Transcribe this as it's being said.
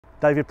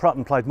David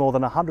Prutton played more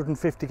than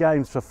 150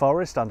 games for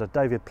Forest under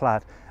David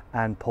Platt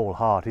and Paul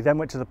Hart. He then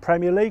went to the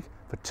Premier League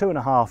for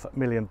 £2.5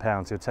 million.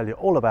 He'll tell you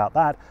all about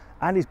that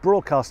and his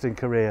broadcasting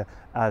career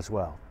as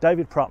well.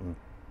 David Prutton,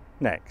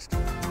 next.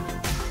 Well,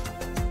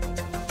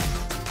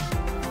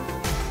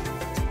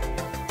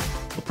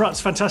 Pratt,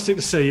 it's fantastic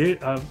to see you.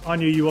 I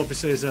knew you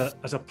obviously as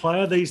a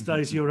player. These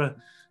days you're a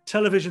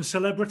television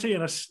celebrity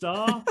and a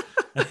star.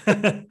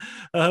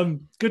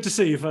 Good to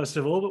see you, first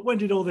of all. But when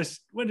did all this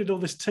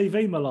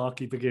TV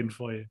malarkey begin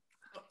for you?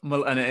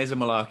 Well, and it is a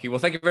malarkey. Well,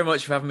 thank you very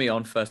much for having me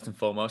on, first and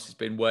foremost. It's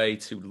been way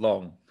too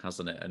long,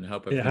 hasn't it? And I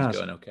hope everything's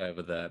going okay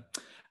over there.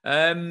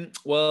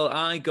 Well,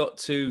 I got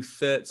to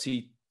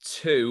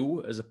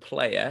 32 as a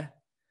player,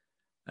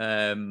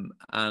 and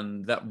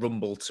that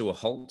rumbled to a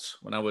halt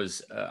when I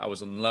was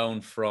on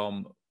loan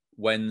from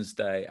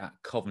Wednesday at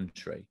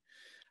Coventry.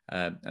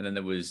 And then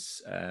there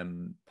was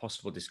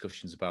possible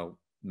discussions about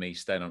me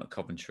staying on at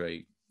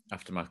Coventry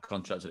after my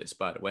contract had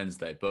expired at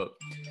Wednesday. But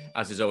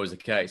as is always the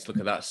case, look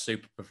at that,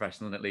 super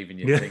professional and leaving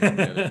you thinking,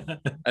 really.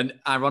 And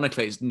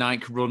ironically, it's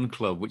Nike Run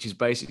Club, which is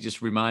basically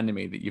just reminding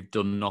me that you've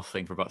done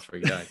nothing for about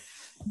 3 days.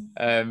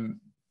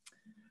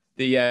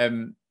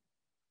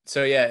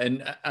 So yeah,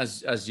 and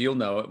as you'll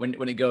know,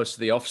 when it goes to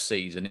the off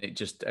season, it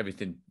just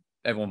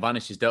everyone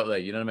vanishes, don't they?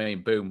 You know what I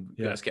mean? Boom,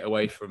 let's get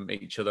away from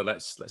each other.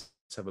 Let's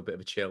have a bit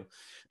of a chill.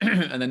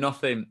 And then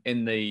nothing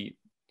in the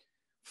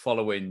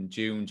following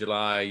June,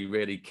 July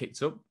really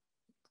kicked up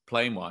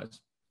playing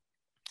wise.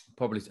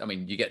 Probably, I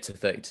mean, you get to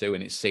 32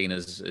 and it's seen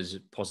as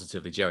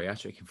positively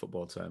geriatric in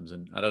football terms.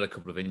 And I'd had a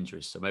couple of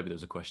injuries, so maybe there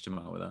was a question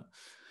mark with that.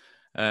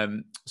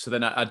 So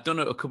then I'd done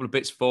a couple of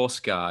bits for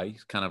Sky,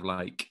 kind of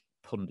like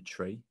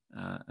punditry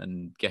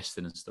and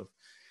guesting and stuff.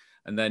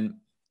 And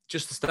then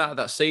just the start of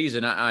that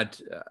season, I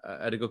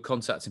had a good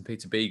contact in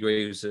Peter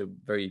Beagrie, who's a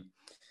very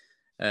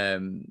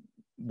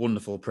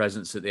wonderful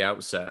presence at the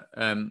outset,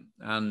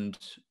 and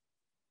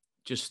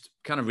just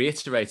kind of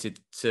reiterated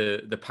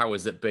to the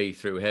powers that be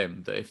through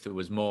him that if there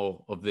was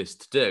more of this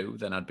to do,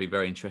 then I'd be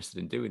very interested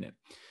in doing it.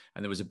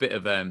 And there was a bit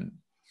of a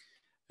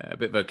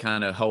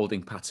kind of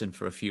holding pattern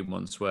for a few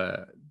months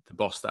where the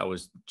boss that I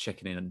was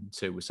checking in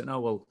to was saying, "Oh,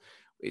 well,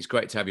 it's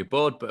great to have you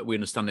aboard, but we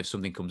understand if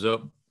something comes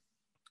up."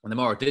 And the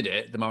more I did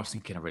it, the more I was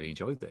thinking, I really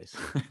enjoyed this.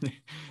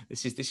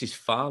 This is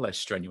far less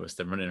strenuous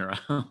than running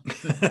around.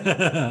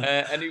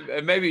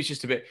 And maybe it's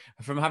just a bit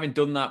from having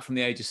done that from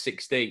the age of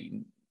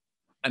 16,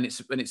 and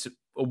it's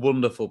a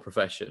wonderful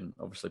profession,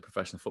 obviously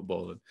professional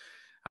football, and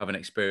having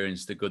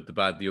experienced the good, the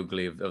bad, the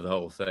ugly of the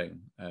whole thing.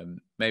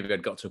 Maybe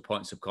I'd got to a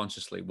point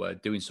subconsciously where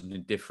doing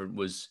something different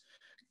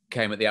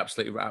came at the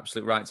absolute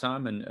right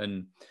time,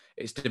 and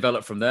it's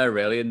developed from there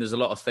really. And there's a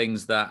lot of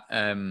things that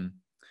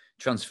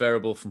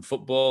transferable from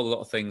football, a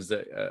lot of things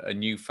that are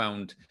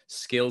newfound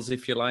skills,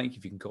 if you like,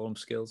 if you can call them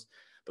skills.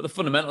 But the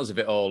fundamentals of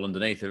it all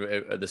underneath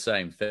are the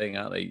same thing,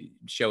 aren't they?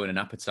 Showing an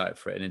appetite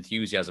for it, an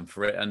enthusiasm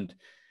for it, and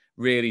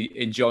really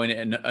enjoying it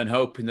and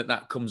hoping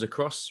that comes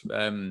across,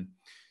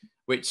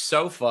 which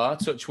so far,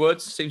 touch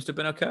wood, seems to have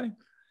been okay.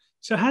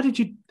 So how did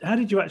you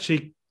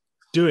actually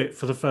do it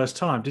for the first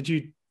time?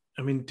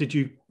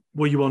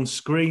 Were you on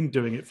screen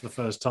doing it for the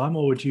first time,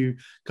 or were you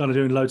kind of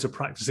doing loads of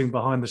practicing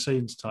behind the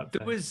scenes type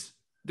thing?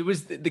 There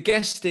was the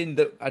guesting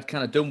that I'd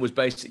kind of done was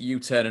basically you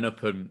turning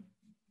up, and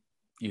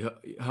you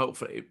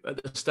hopefully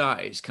at the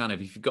start it's kind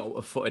of if you've got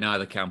a foot in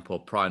either camp or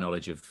prior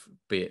knowledge of,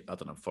 be it, I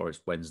don't know,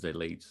 Forest, Wednesday,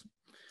 Leeds,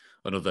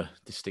 and other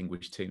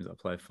distinguished teams that I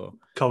played for.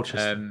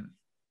 Colchester,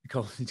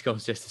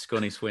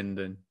 Scunny,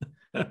 Swindon.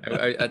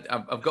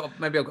 I've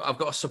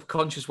got a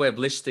subconscious way of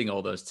listing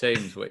all those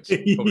teams, which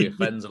probably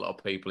offends a lot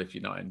of people if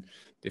you're not in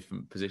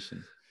different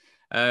positions.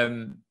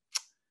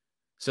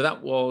 So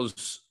that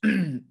was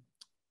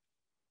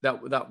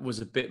that was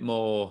a bit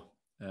more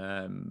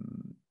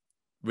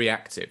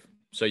reactive.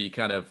 So you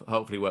kind of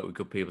hopefully work with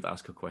good people to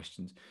ask good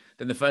questions.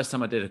 Then the first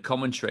time I did a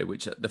commentary,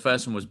 which the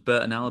first one was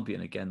Burton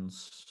Albion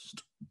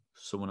against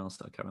someone else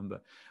that I can't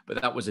remember,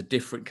 but that was a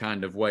different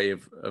kind of way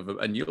of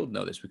and you'll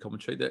know this with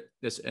commentary, that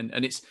this and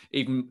it's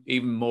even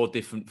more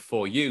different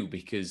for you,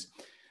 because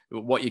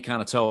what you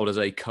kind of told as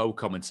a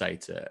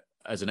co-commentator,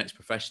 as an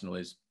ex-professional,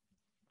 is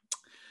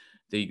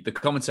the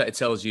commentator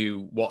tells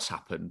you what's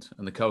happened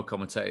and the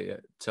co-commentator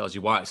tells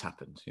you why it's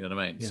happened. You know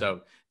what I mean? Yeah.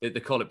 So they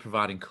call it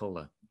providing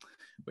colour,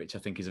 which I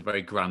think is a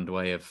very grand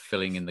way of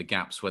filling in the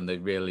gaps when the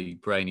really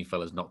brainy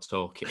fella's not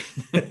talking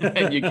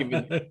and you're giving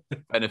the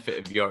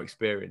benefit of your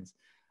experience.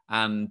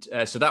 And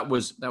so that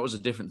was a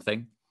different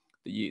thing,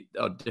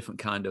 a different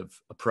kind of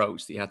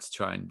approach that you had to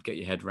try and get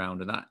your head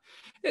around. And that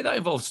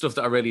involved stuff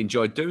that I really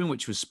enjoyed doing,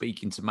 which was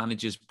speaking to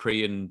managers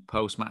pre and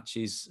post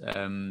matches,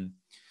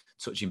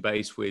 touching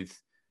base with,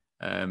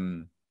 I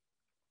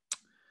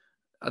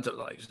don't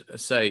like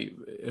say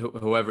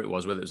whoever it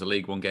was, whether it was a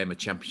League One game, a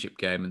Championship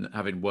game, and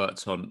having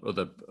worked on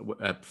other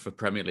for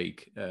Premier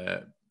League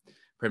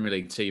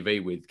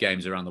TV with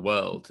games around the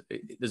world,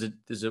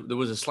 there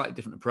was a slightly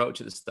different approach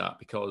at the start,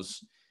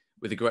 because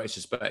with the greatest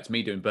respect,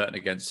 me doing Burton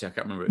against, I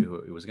can't remember who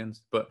it was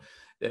against, but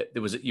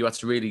you had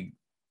to really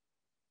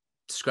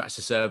scratch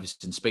the surface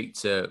and speak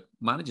to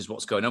managers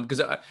what's going on,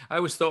 because I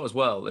always thought as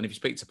well, and if you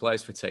speak to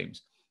players for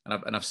teams,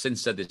 and I've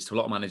since said this to a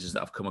lot of managers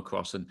that I've come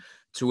across, and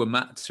to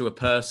a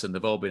person,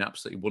 they've all been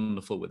absolutely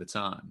wonderful with the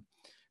time,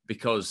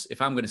 because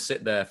if I'm going to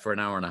sit there for an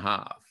hour and a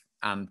half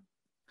and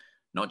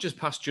not just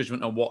pass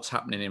judgment on what's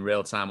happening in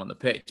real time on the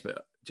pitch,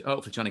 but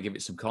hopefully trying to give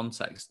it some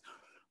context,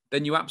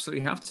 then you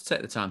absolutely have to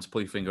take the time to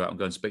pull your finger out and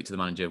go and speak to the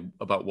manager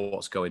about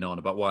what's going on,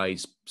 about why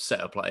he's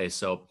set up like this,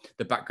 so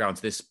the background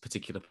to this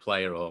particular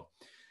player, or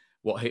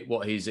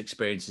what his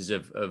experiences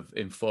have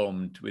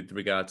informed with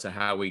regard to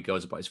how he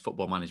goes about his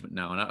football management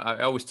now. And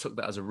I always took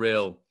that as a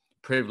real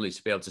privilege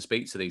to be able to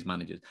speak to these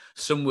managers.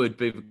 Some would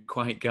be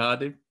quite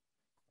guarded.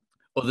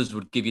 Others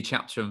would give you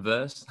chapter and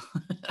verse.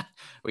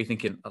 Were you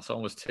thinking that's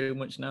almost too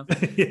much now?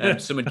 Yeah.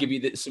 Some would give you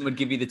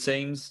the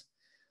teams.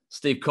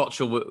 Steve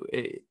Cottrell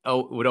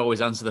would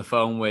always answer the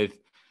phone with, "Do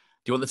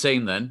you want the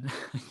team then?"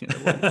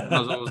 And I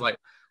was always like,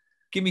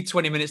 "Give me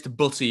 20 minutes to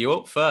butter you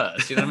up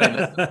first." You know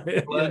what I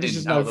mean? This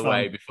is out no of the fun.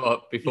 way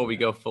before we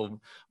go full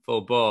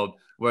board.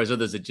 Whereas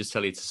others would just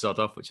tell you to sod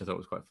off, which I thought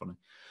was quite funny.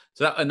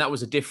 So that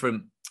was a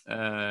different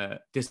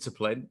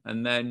discipline.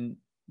 And then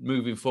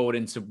moving forward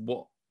into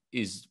what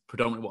is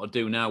predominantly what I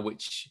do now,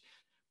 which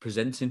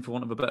presenting, for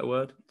want of a better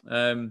word.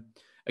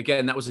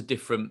 Again, that was a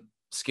different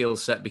skill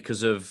set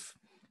because of,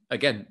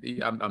 again,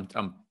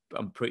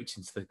 I'm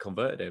preaching to the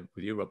converted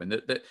with you, Robin,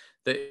 that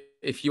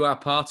if you are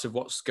part of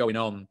what's going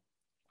on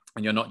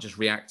and you're not just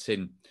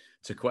reacting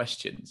to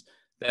questions,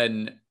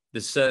 then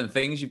there's certain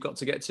things you've got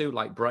to get to,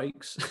 like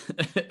breaks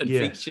and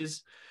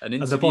features and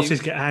interviews. And the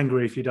bosses get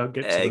angry if you don't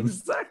get to them.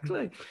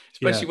 Exactly.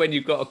 Especially when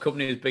you've got a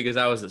company as big as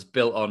ours that's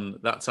built on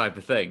that type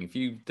of thing. If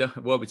you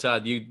won't be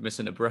tired, you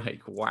missing a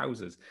break.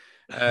 Wowzers.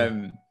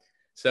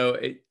 So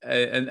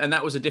and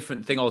that was a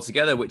different thing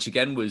altogether, which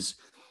again was,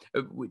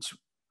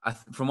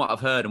 from what I've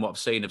heard and what I've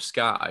seen of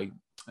Sky,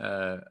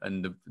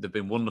 and they've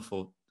been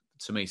wonderful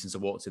to me since I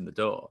walked in the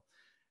door.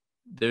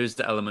 There is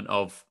the element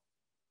of,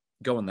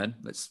 go on then,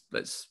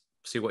 let's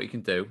see what you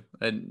can do,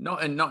 and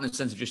not in the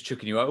sense of just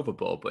chucking you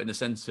overboard, but in the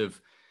sense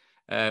of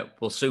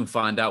we'll soon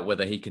find out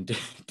whether he can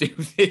do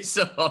this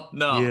or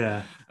not.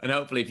 Yeah. And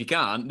hopefully, if you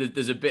can't,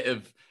 there's a bit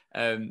of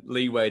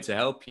leeway to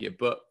help you.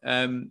 But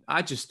I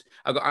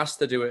got asked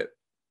to do it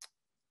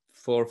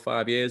 4 or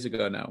 5 years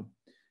ago now,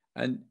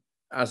 and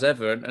as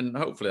ever, and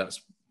hopefully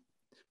that's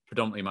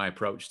predominantly my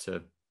approach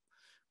to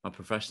my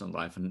professional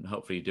life, and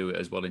hopefully you do it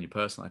as well in your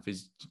personal life,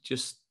 is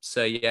just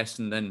say yes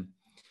and then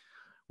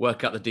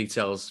work out the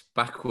details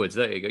backwards.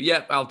 There you go.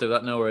 Yeah, I'll do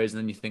that. No worries.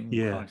 And then you think,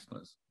 Christ,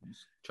 let's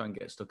try and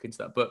get stuck into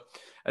that. But,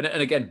 and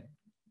again,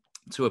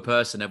 to a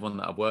person, everyone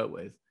that I've worked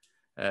with,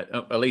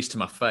 at least to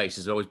my face,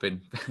 has always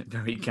been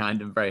very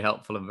kind and very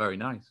helpful and very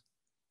nice.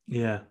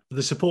 Yeah.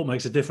 The support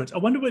makes a difference. I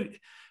wonder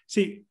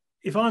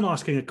if I'm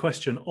asking a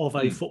question of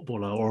a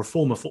footballer or a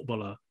former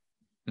footballer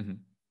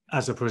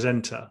as a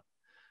presenter,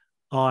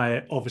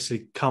 I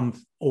obviously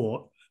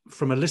or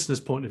from a listener's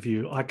point of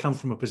view, I come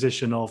from a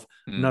position of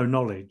no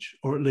knowledge,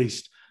 or at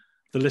least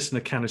the listener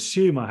can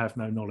assume I have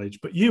no knowledge.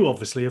 But you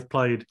obviously have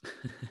played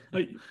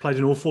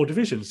in all 4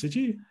 divisions, did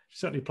you?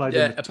 Certainly played.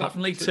 Yeah, apart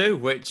from League Two,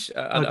 which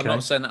I'm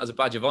not saying that as a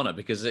badge of honour,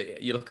 because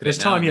you look at There's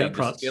it now, time yet,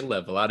 the skill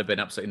level, I'd have been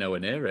absolutely nowhere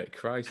near it.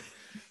 Christ.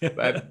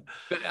 But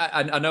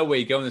I know where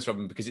you're going with this,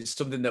 Robin, because it's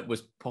something that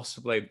was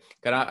possibly,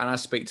 and I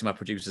speak to my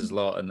producers a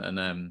lot,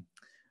 and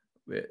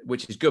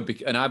which is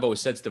good, and I've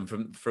always said to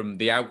them from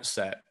the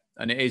outset,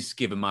 and it is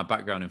given my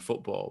background in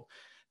football,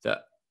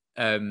 that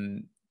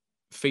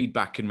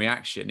feedback and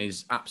reaction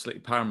is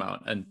absolutely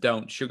paramount, and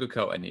don't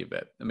sugarcoat any of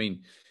it. I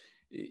mean,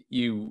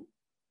 you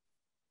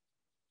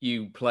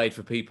played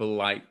for people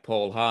like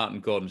Paul Hart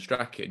and Gordon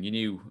Strachan. You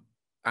knew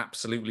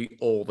absolutely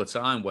all the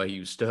time where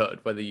you stood,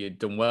 whether you'd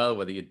done well,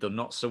 whether you'd done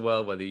not so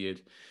well, whether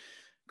you'd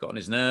got on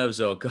his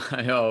nerves or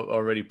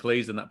already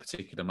pleased on that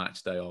particular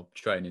match day or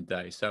training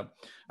day. So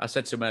I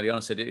said to him early on, I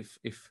said, if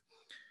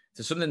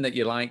there's something that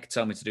you like,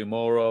 tell me to do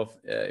more of.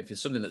 If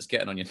it's something that's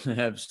getting on your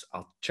nerves,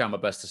 I'll try my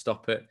best to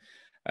stop it.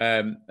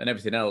 And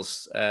everything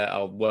else,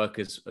 I'll work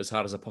as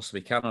hard as I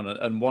possibly can on it.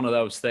 And one of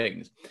those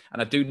things,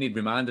 and I do need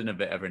reminding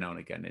of it every now and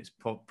again, it's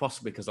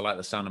possibly because I like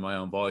the sound of my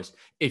own voice,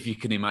 if you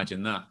can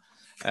imagine that,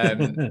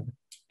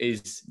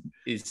 is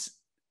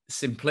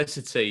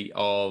simplicity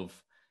of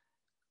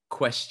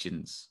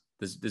questions.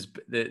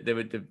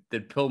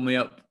 They'd pull me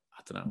up,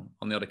 I don't know,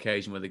 on the odd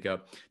occasion where they go,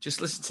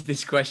 just listen to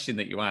this question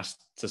that you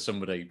asked to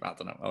somebody, I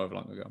don't know, however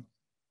long ago. And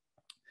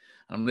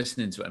I'm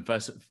listening to it, and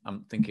first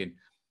I'm thinking,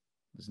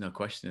 there's no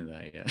question in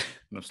there yet.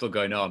 And I'm still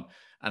going on.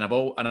 And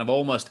I've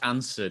almost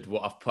answered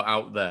what I've put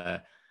out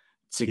there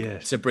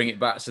to bring it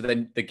back. So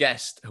then the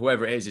guest,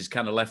 whoever it is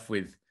kind of left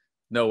with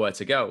nowhere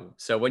to go.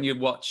 So when you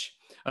watch,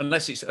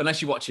 unless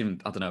you're watching,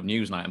 I don't know,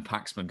 Newsnight and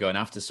Paxman going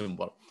after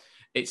someone,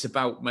 it's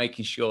about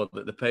making sure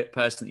that the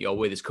person that you're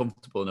with is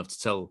comfortable enough to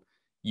tell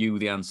you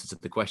the answer to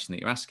the question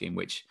that you're asking,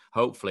 which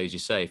hopefully, as you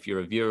say, if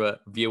you're a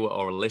viewer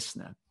or a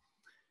listener,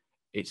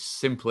 it's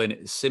simple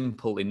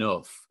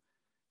enough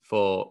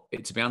for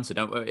it to be answered.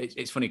 Now,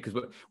 it's funny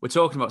because we're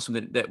talking about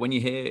something that when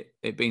you hear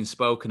it being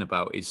spoken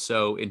about is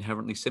so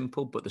inherently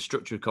simple, but the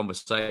structure of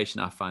conversation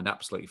I find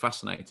absolutely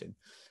fascinating.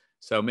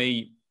 So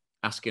me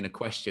asking a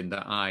question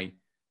that I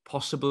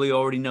possibly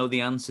already know the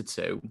answer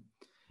to,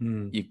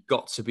 you've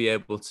got to be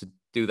able to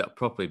do that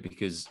properly,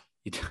 because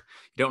you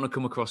don't want to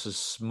come across as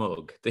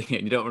smug.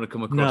 You don't want to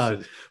come across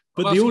as,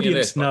 but the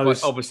audience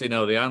knows. I obviously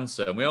know the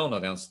answer, and we all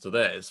know the answer to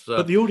this. So,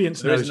 but the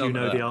audience knows you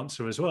know the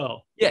answer as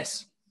well.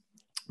 Yes.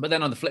 But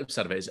then on the flip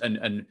side of it is,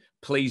 and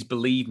please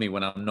believe me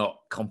when I'm not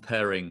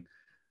comparing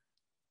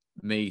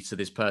me to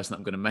this person that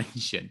I'm going to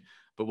mention,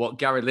 but what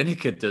Gary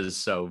Lineker does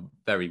so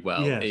very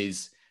well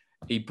is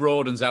he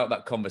broadens out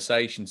that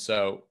conversation.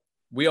 So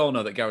we all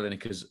know that Gary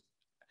Lineker's,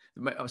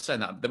 I was saying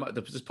that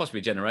there's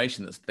possibly a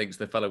generation that thinks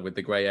the fellow with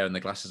the grey hair and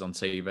the glasses on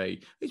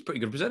TV, he's a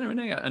pretty good presenter,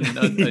 isn't he? And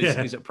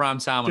he's at prime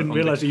time. Didn't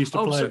realise he used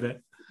to play a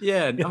bit.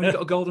 Yeah, he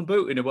got a golden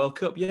boot in a World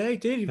Cup. Yeah, he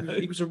did.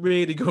 He was a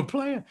really good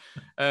player.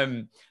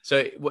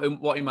 So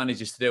what he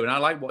manages to do, and I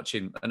like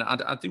watching, and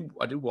I do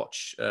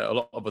watch a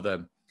lot of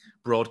other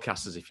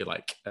broadcasters, if you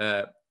like,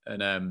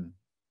 and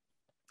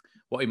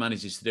what he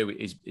manages to do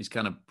is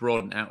kind of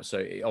broaden out, so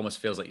it almost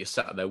feels like you're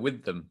sat there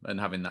with them and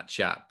having that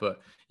chat,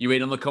 but you're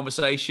in on the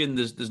conversation.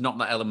 There's not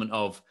that element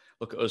of,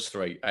 look at us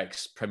three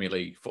ex-Premier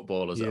League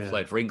footballers that have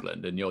played for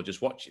England and you're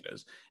just watching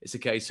us. It's a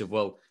case of,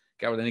 well,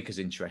 Gary Lineker's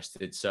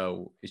interested,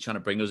 so he's trying to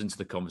bring us into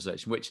the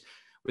conversation, which,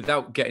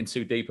 without getting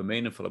too deep and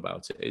meaningful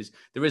about it, is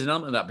there is an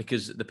element of that,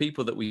 because the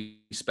people that we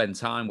spend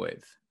time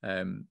with,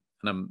 and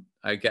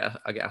I get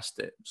asked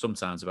it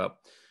sometimes about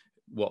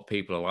what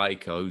people are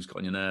like, or who's got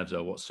on your nerves,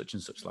 or what's such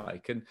and such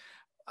like. And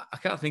I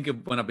can't think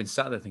of when I've been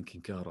sat there thinking,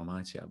 God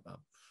almighty, I've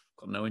got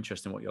no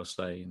interest in what you're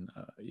saying.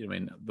 You know what I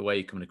mean? The way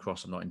you're coming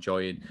across, I'm not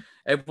enjoying.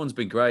 Everyone's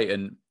been great.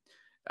 And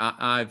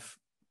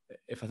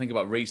if I think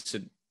about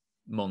recent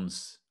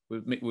months,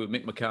 with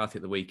Mick McCarthy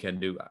at the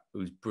weekend,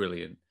 who's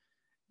brilliant,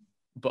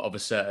 but of a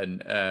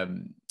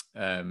certain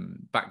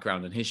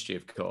background and history,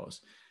 of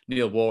course.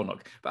 Neil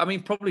Warnock. But I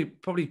mean,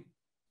 probably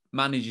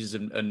managers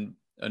and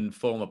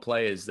former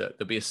players, that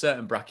there'll be a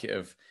certain bracket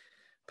of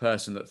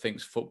person that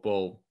thinks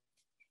football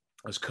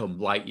has come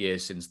light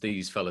years since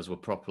these fellas were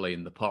properly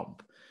in the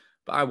pomp.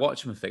 But I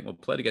watch them and think, well,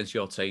 played against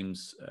your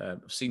teams.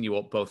 I've seen you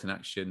up both in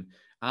action.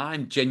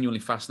 I'm genuinely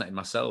fascinated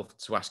myself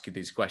to ask you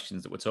these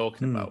questions that we're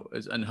talking about.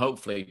 And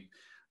hopefully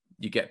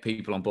you get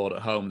people on board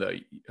at home that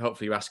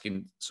hopefully you're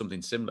asking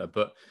something similar.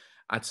 But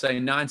I'd say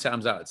 9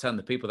 times out of 10,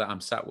 the people that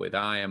I'm sat with,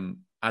 I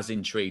am as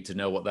intrigued to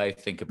know what they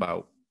think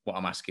about what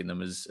I'm asking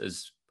them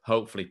as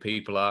hopefully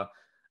people are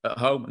at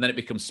home. And then it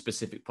becomes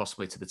specific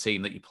possibly to the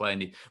team that you play.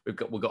 And we've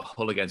got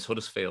Hull against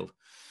Huddersfield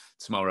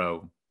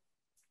tomorrow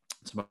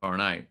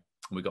night.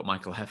 And we've got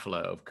Michael Heffler,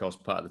 of course,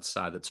 part of the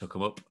side that took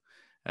him up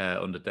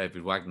under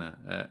David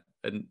Wagner.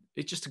 And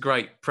it's just a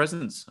great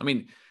presence. I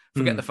mean,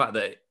 forget the fact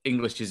that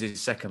English is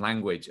his second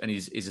language, and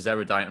he's as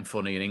erudite and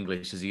funny in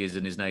English as he is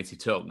in his native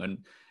tongue. And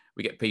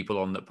we get people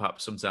on that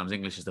perhaps sometimes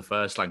English is the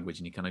first language,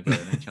 and you kind of go,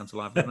 any chance of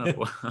life? I don't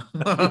know.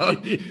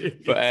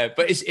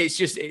 But it's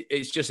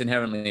just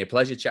inherently a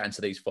pleasure chatting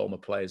to these former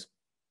players.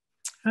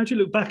 How do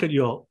you look back at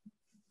your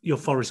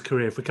Forest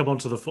career? If we come on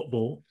to the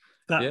football,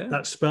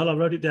 that spell, I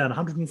wrote it down,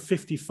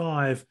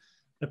 155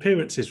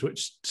 appearances,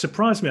 which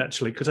surprised me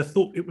actually, because I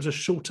thought it was a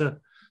shorter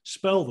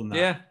spell than that.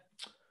 Yeah.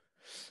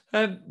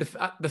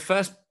 The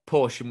first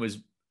portion was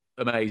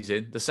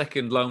amazing. The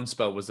second loan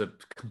spell was a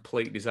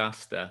complete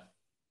disaster.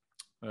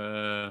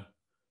 But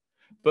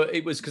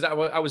it was because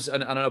I was,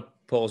 and I know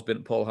Paul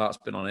Hart's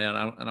been on here,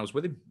 and I was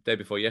with him day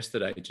before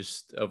yesterday,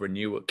 just over in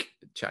Newark,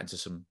 chatting to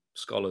some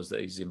scholars that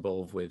he's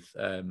involved with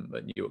at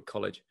Newark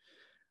College,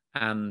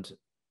 and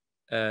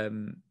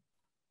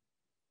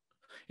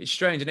it's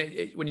strange,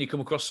 and when you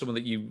come across someone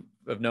that you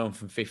have known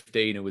from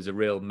 15, who was a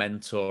real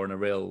mentor and a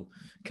real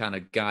kind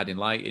of guiding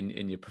light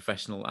in your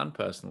professional and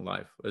personal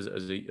life as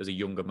a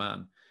younger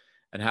man,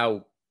 and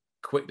how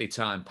quickly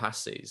time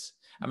passes.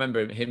 I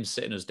remember him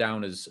sitting us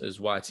down as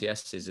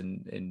YTSs,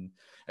 and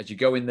as you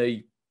go in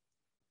the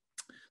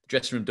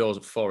dressing room doors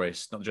at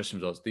Forest, not the dressing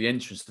room doors, the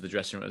entrance to the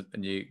dressing room,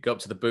 and you go up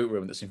to the boot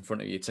room that's in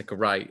front of you, you take a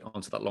right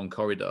onto that long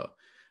corridor,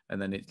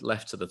 and then it's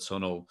left to the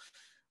tunnel,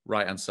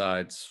 right-hand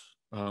side,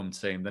 home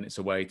team, then it's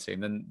away team.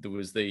 Then there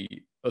was the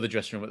other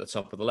dressing room at the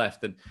top of the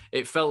left, and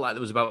it felt like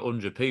there was about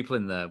 100 people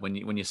in there when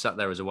you sat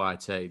there as a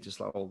YT, just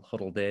like all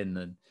huddled in.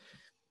 And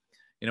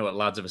you know what,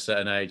 lads of a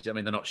certain age, I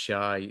mean, they're not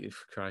shy.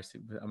 If Christ,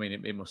 I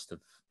mean, it must have.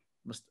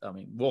 I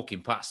mean,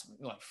 walking past,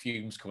 like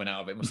fumes coming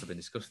out of it, must have been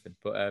disgusting.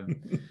 But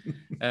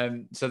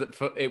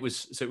it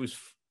was.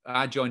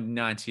 I joined in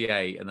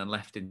 '98 and then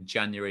left in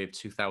January of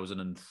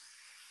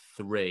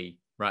 2003,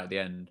 right at the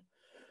end,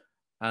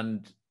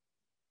 and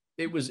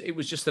it was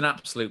just an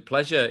absolute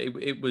pleasure.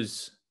 It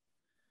was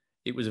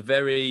a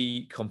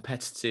very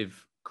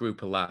competitive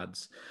group of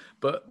lads,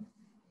 but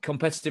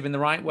competitive in the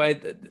right way.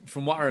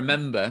 From what I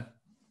remember,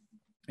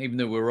 even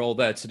though we were all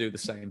there to do the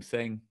same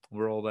thing,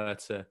 we're all there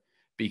to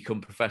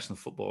become professional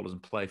footballers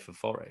and play for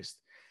Forest.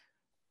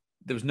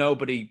 There was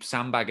nobody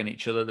sandbagging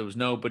each other. There was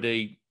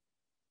nobody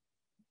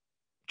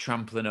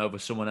trampling over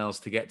someone else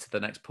to get to the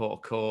next port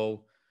of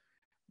call.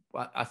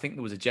 I think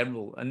there was a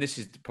general, and this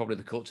is probably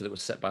the culture that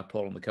was set by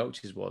Paul and the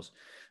coaches, was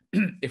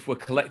if we're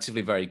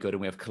collectively very good and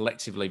we have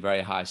collectively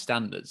very high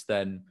standards,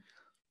 then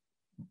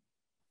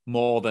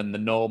more than the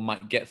norm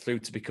might get through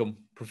to become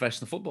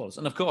professional footballers.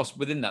 And of course,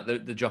 within that, the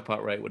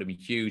dropout rate would have been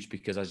huge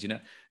because, as you know,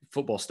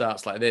 football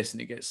starts like this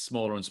and it gets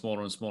smaller and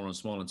smaller and smaller and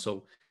smaller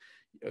until,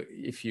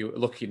 if you're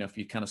lucky enough,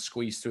 you kind of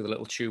squeeze through the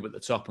little tube at the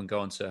top and go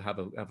on to have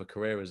a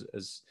career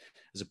as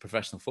a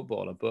professional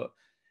footballer. But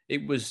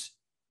it was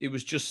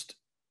just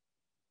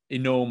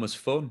enormous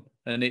fun.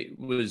 And it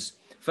was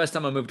first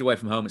time I moved away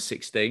from home at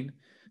 16.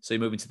 So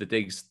you're moving to the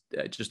digs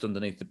just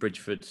underneath the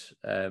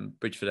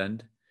Bridgeford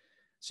end.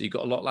 So you've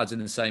got a lot of lads in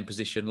the same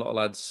position, a lot of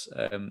lads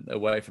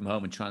away from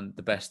home and trying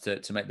the best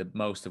to make the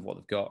most of what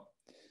they've got.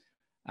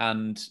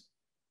 And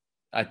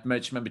I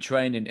remember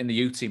training in the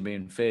youth team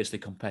being fiercely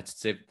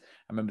competitive.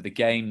 I remember the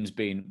games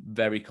being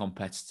very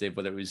competitive,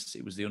 whether it was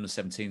the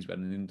under-17s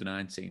and the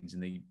under-19s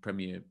in the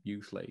Premier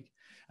Youth League.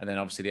 And then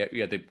obviously we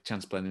had the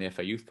chance to play in the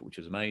FA Youth, which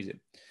was amazing.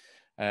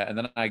 And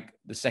then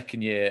the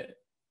second year,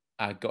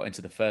 I got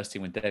into the first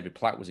team when David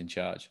Platt was in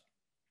charge.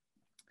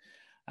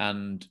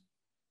 And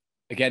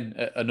again,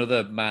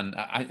 another man.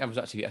 I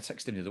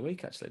texted him the other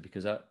week actually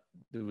because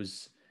there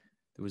was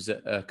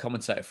a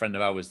commentator friend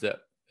of ours that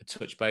had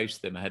touched base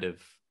with him ahead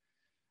of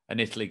an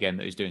Italy game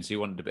that he's doing. So he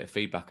wanted a bit of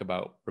feedback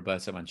about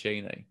Roberto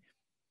Mancini.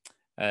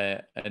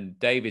 And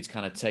David's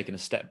kind of taken a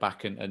step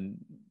back and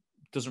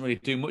doesn't really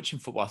do much in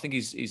football. I think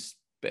he's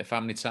bit of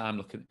family time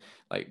looking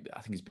I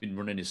think he's been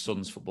running his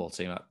son's football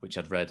team, which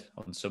I'd read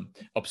on some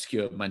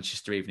obscure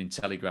Manchester Evening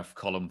Telegraph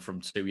column from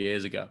 2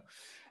 years ago.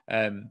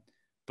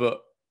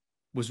 But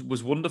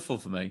was wonderful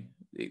for me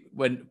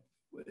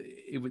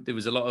there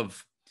was a lot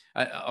of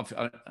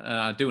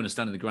I do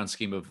understand in the grand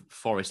scheme of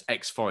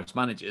ex-Forest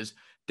managers,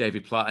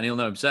 David Platt, and he'll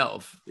know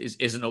himself,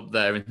 isn't up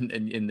there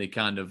in the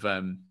kind of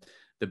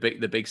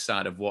the big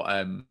side of what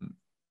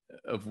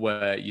of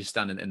where you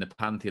stand in the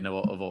pantheon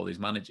of all these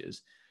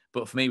managers.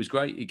 But for me, it was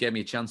great. He gave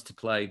me a chance to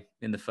play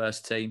in the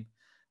first team.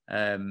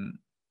 I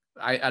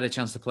had a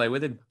chance to play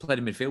with him, played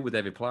in midfield with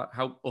David Platt.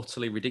 How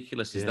utterly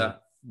ridiculous is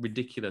that?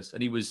 Ridiculous.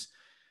 And he was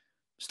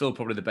still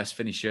probably the best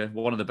finisher,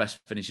 one of the best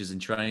finishers in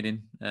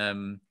training,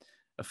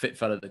 a fit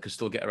fella that could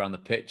still get around the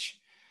pitch.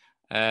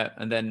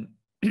 And then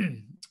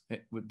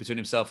between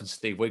himself and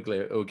Steve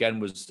Wigley, who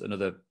again was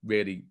another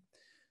really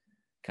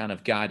kind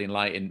of guiding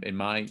light in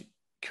my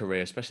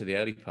career, especially the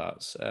early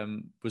parts,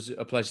 was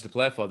a pleasure to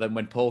play for. Then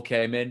when Paul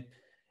came in,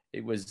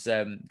 it was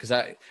because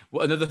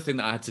another thing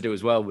that I had to do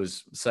as well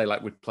was say,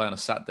 like, we'd play on a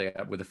Saturday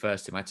with the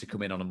first team. I had to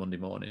come in on a Monday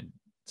morning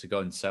to go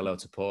and say hello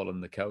to Paul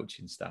and the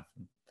coaching staff.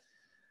 And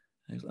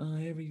I was like, oh,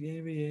 here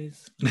he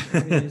is.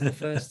 Here he is, the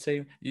first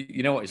team.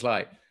 You know what it's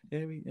like.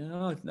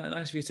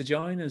 Nice for you to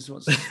join us.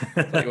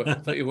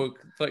 Thought you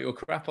were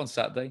crap on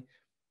Saturday.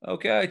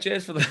 Okay,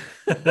 cheers for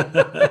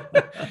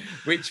that.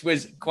 Which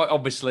was quite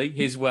obviously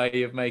his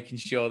way of making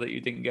sure that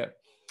you didn't get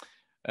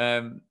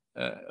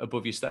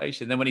above your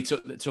station. Then when he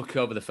took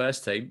over the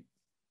first team,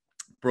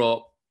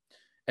 brought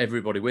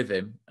everybody with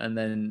him, and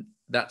then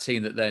that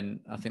team that then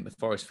I think the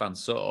Forest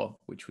fans saw,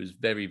 which was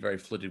very, very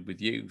flooded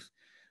with youth,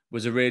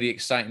 was a really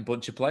exciting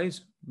bunch of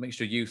players,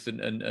 mixture of youth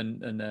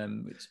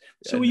and.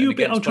 So were you a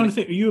bit? I'm trying to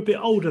think. Are you a bit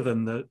older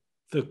than the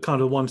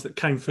kind of ones that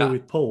came through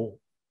with Paul?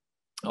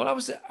 Well, I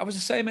was the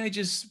same age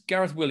as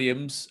Gareth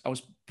Williams. I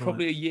was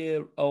probably a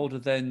year older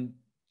than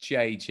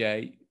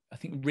JJ. I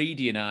think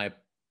Reedy and I are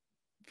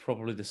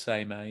probably the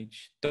same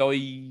age.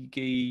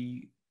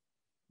 Doigi,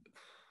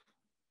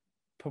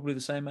 probably the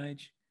same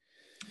age.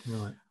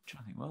 Right. I'm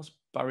trying to think what else.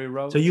 Barry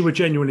Roach. So you were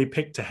genuinely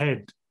picked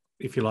ahead,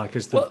 if you like,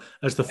 as the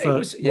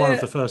first one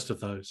of the first of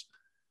those.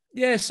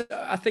 Yes,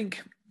 I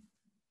think.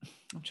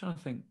 I'm trying to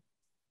think.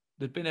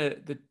 There'd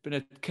been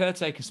a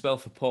caretaker spell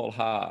for Paul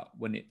Hart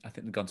when I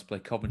think they'd gone to play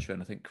Coventry,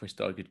 and I think Chris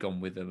Doig had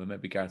gone with them, and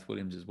maybe Gareth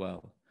Williams as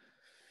well.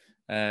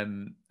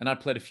 And I'd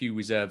played a few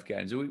reserve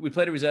games. We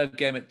played a reserve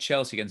game at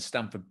Chelsea against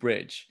Stamford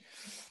Bridge,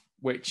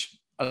 which,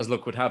 as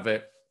luck would have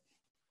it,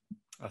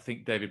 I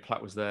think David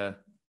Platt was there,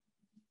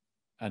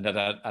 and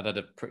I'd had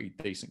a pretty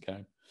decent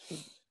game.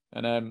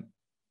 And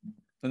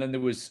then there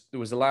was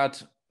a lad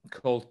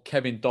called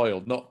Kevin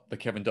Doyle, not the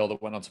Kevin Doyle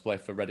that went on to play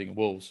for Reading and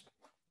Wolves,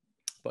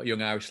 but a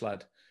young Irish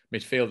lad,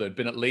 midfielder, had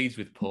been at Leeds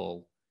with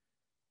Paul,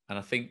 and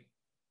I think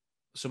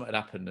something had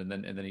happened, and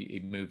then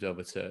he moved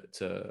over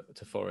to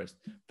Forest.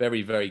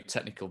 Very, very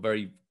technical,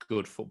 very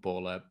good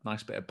footballer.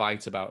 Nice bit of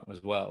bite about him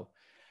as well,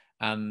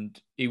 and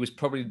he was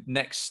probably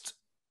next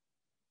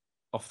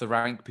off the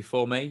rank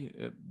before me,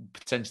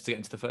 potentially to get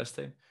into the first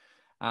team.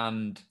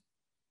 And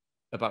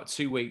about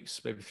 2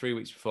 weeks, maybe 3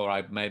 weeks before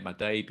I made my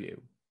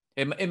debut,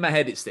 in my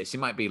head it's this. It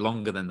might be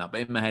longer than that,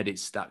 but in my head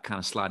it's that kind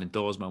of sliding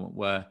doors moment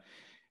where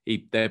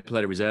they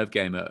played a reserve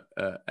game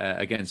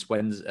against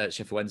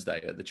Sheffield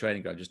Wednesday at the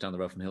training ground just down the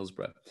road from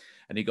Hillsborough,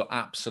 and he got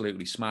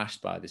absolutely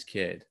smashed by this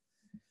kid,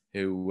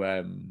 who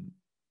I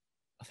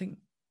think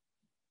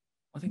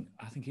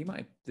he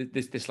might have,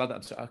 this lad.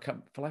 I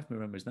can't for life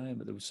remember his name,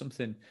 but there was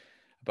something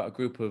about a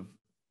group of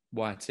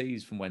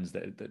YTs from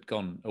Wednesday that'd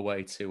gone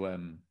away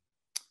to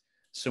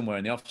somewhere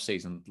in the off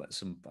season, like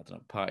some, I don't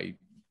know, party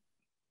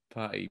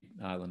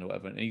island or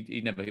whatever, and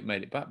he never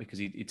made it back because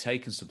he'd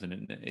taken something,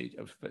 and it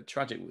was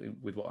tragic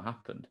with what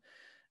happened.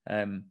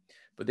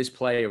 But this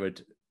player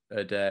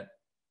had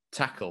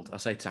tackled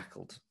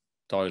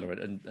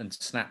Doyler and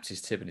snapped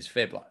his tib and his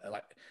fib,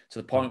 like to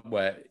the point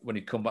where when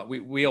he'd come back,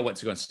 we all went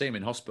to go and see him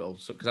in hospital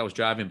because I was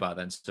driving by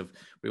then. So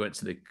we went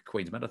to the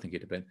Queen's Med, I think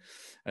it'd have been,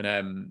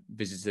 and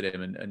visited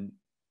him, and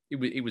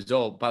he was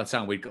all, by the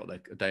time we'd got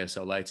there a day or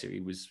so later, he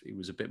was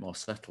a bit more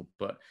settled.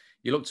 But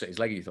you looked at his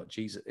leg and you thought,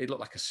 Jesus, it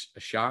looked like a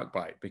shark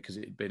bite because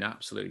it had been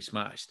absolutely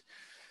smashed.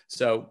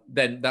 So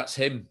then that's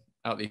him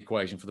out of the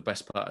equation for the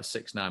best part of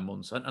 6-9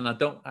 months. And I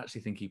don't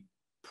actually think he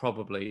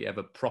probably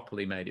ever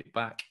properly made it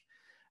back.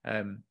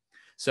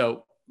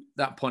 So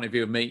that point of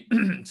view of me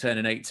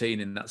turning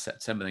 18 in that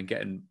September, then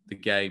getting the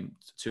game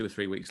 2 or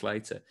 3 weeks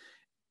later,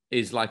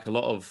 is like a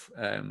lot of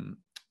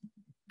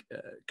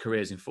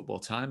careers in football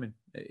timing.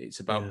 It's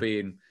about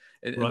being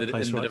right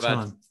place, right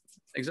time.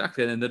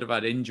 Exactly, and then they'd have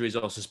had injuries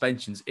or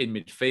suspensions in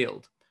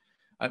midfield,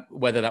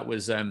 whether that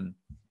was, and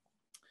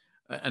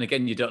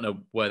again, you don't know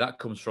where that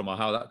comes from or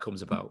how that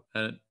comes about.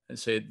 And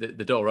so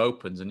the door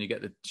opens and you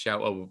get the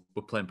shout, "Oh,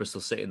 we're playing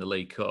Bristol City in the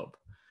League Cup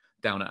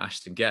down at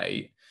Ashton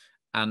Gate,"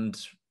 and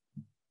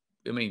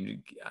I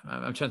mean,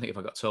 I'm trying to think if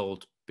I got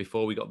told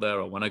before we got there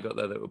or when I got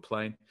there that we're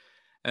playing.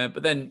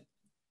 But then,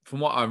 from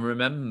what I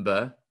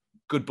remember,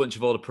 good bunch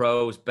of all the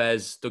pros,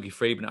 Bez, Dougie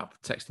Freeman. I was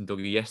texting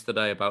Dougie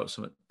yesterday about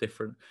something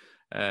different.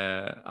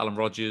 Alan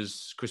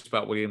Rodgers, Chris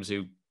Williams,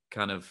 who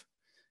kind of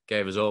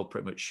gave us all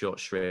pretty much short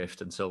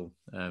shrift until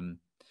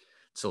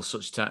some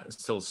such time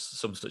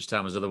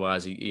as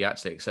otherwise he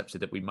actually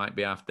accepted that we might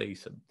be half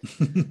decent.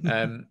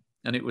 And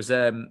it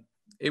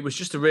was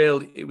just a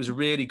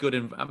really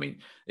good. I mean,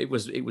 it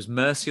was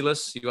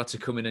merciless. You had to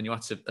come in and you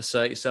had to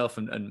assert yourself,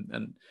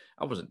 and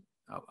I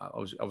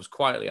was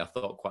quietly, I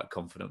thought, quite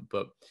confident,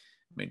 but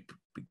I mean,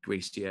 big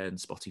greasy hair and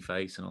spotty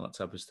face and all that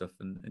type of stuff.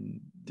 And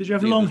did you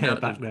have long hair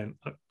back then?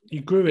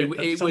 You grew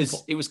it.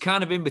 It was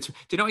kind of in between.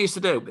 Do you know what I used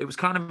to do? It was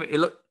kind of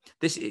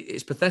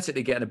it's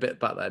pathetically getting a bit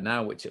back there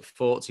now, which at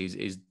 40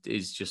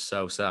 is just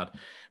so sad.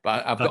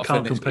 But I've got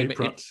to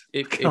compete.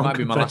 It might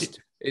be my last.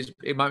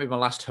 It might be my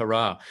last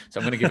hurrah. So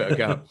I'm going to give it a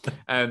go.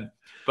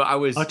 But I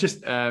was.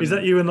 is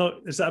that you?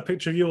 Is that a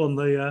picture of you on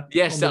the?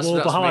 Yes, that's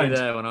behind? Me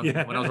there when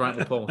I was writing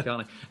with Paul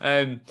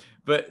McCartney.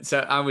 But so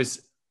I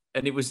was.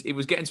 And it was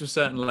getting to a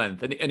certain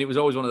length, and it was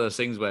always one of those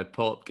things where,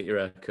 Paul, get your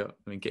hair cut.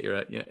 I mean, get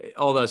your,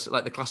 all those,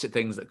 like the classic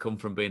things that come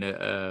from being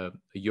a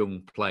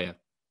young player.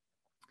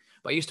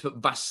 But I used to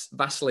put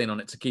Vaseline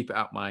on it to keep it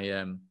out my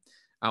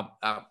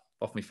out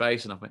off my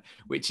face and off my,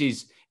 which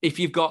is, if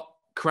you've got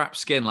crap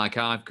skin like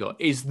I've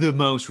got, is the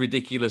most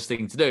ridiculous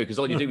thing to do, because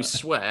all you do is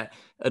sweat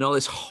and all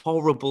this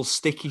horrible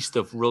sticky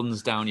stuff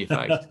runs down your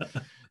face.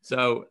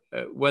 So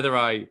whether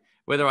I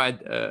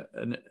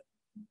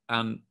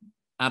an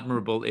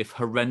admirable, if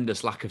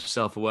horrendous, lack of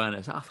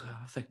self-awareness, I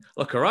think,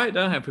 look all right,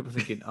 don't I? People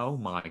thinking, oh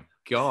my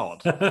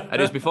God. And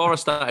it was before I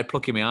started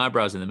plucking my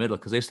eyebrows in the middle,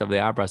 because I used to have the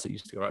eyebrows that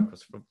used to go right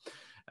across the front.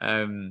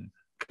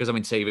 Because I'm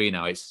in TV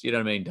now, it's, you know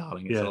what I mean,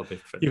 darling, it's all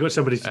different. You've got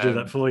somebody to do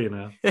that for you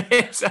now.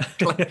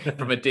 Exactly,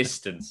 from a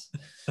distance.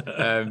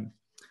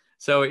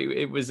 So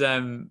it was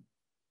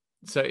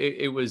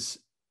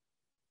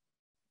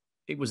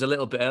a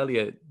little bit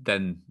earlier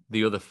than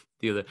the other,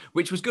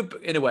 which was good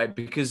in a way,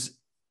 because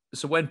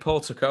so when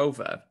Paul took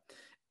over,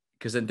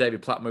 because then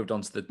David Platt moved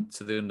on to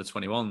the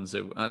under-21s,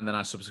 and then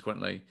I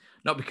subsequently,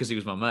 not because he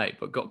was my mate,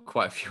 but got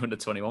quite a few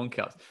under-21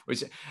 caps,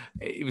 which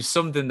it was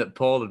something that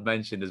Paul had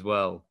mentioned as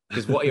well,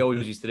 because what he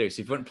always used to do,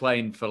 so if you weren't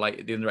playing for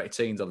like the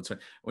under-18s or the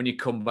 20, when you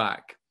come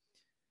back,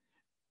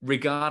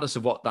 regardless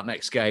of what that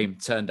next game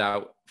turned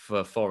out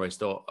for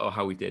Forest or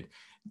how we did,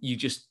 you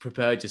just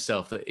prepared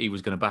yourself that he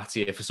was going to batter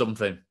you for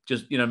something.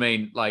 Just, you know what I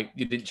mean? Like,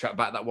 you didn't track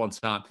back that one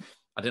time.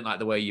 I didn't like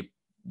the way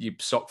your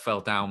sock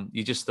fell down.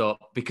 You just thought,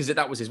 because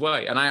that was his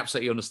way. And I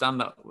absolutely understand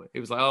that. It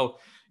was like, oh,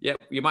 yeah,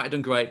 you might have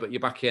done great, but you're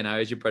back here now.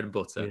 Here's your bread and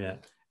butter. Yeah.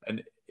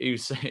 And he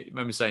was I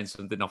remember saying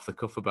something off the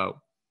cuff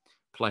about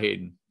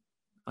playing,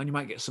 and you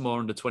might get some more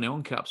under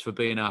 21 caps for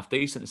being half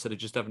decent instead of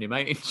just having your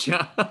mate in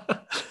chat.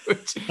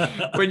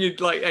 When you're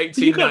like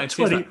 18,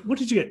 19. 20, what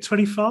did you get?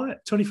 25?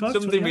 Something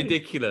 28?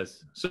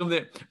 ridiculous.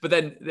 Something. But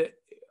then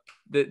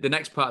the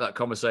next part of that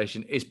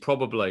conversation is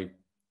probably,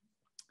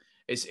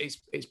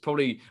 it's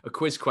probably a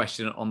quiz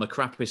question on the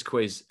crappiest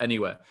quiz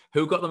anywhere.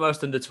 Who got the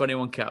most under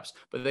 21 caps,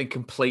 but then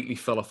completely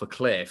fell off a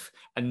cliff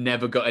and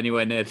never got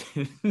anywhere near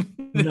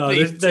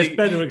there's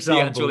better examples,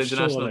 the actual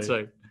international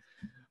surely. team.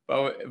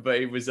 But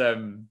it was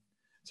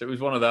so it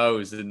was one of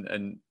those,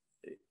 and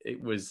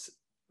it was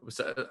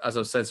as I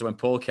was saying. So when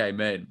Paul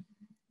came in,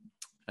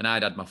 and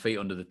I'd had my feet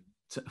under the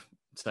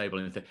table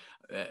and everything,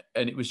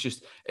 and it was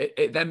just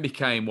it then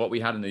became what we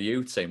had in the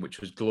U team,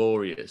 which was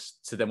glorious,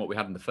 to then what we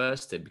had in the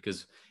first team.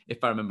 Because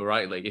if I remember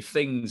rightly, if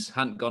things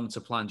hadn't gone to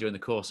plan during the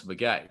course of a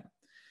game,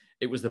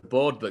 it was the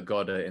board that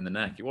got it in the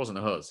neck. It wasn't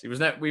us.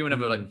 We were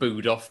never like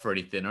booed off for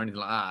anything or anything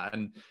like that.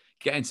 And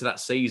getting to that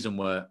season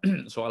where,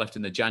 so I left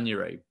in the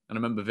January, and I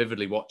remember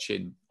vividly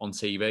watching on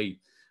TV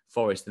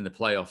Forest in the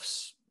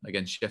playoffs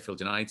against Sheffield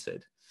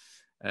United,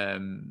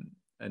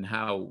 and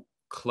how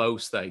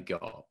close they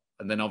got.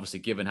 And then obviously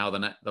given how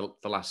the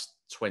last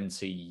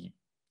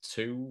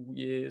 22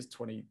 years,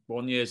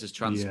 21 years has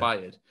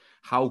transpired,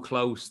 how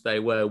close they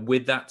were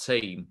with that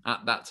team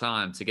at that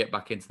time to get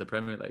back into the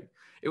Premier League.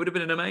 It would have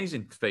been an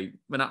amazing feat,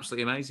 an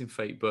absolutely amazing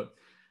feat. But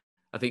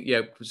I think,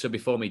 so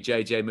before me,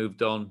 JJ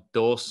moved on,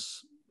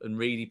 Dorse and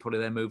Reedy probably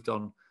then moved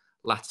on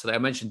latterly. I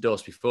mentioned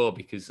Dorse before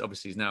because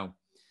obviously he's now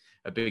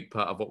a big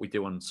part of what we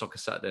do on Soccer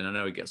Saturday, and I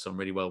know he gets on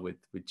really well with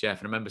Jeff.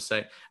 And I remember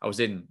saying,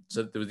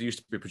 so there used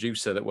to be a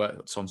producer that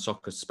worked on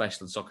Soccer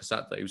Special and Soccer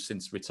Saturday, who's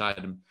since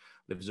retired and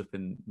lives up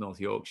in North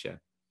Yorkshire.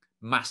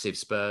 Massive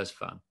Spurs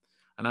fan.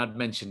 And I'd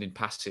mentioned in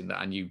passing that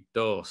I knew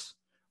Dorse,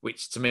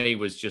 which to me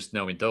was just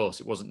knowing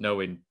Dorse. It wasn't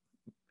knowing,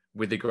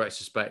 with the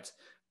greatest respect,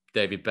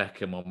 David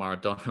Beckham or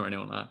Maradona or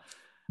anyone like that.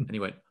 And he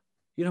went,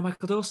 "You know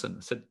Michael Dawson?"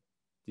 I said,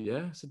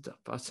 "Yeah."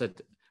 I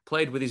said,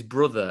 played with his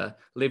brother,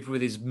 lived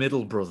with his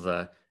middle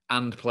brother,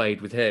 and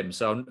played with him.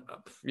 So,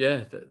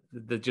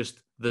 they're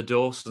just the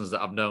Dawsons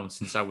that I've known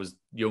since I was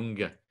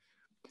younger.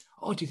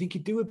 "Oh, do you think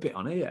he'd do a bit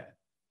on here?"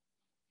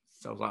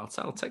 So I was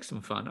like, I'll text him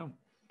and find out.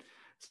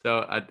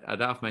 So I'd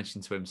half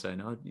mentioned to him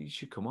saying, "Oh, you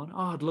should come on."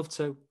 "Oh, I'd love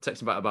to."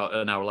 Text him back about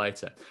an hour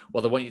later.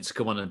 "Well, they want you to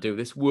come on and do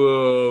this."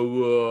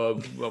 Whoa,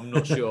 I'm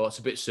not sure. It's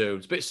a bit soon.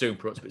 It's a bit soon,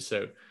 Prutton. It's a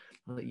bit soon.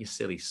 I'm like, "You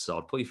silly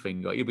sod. Pull your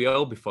finger out. You'll be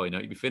old before you know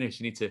it. You'll be finished.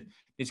 You need to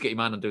get your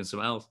mind on doing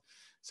something else."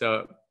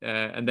 So,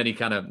 and then he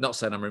kind of, not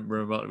saying I'm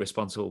remotely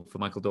responsible for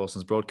Michael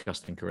Dawson's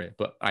broadcasting career,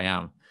 but I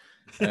am.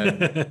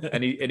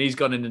 And he's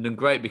gone in and done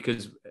great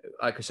because,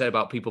 like I said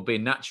about people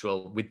being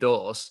natural with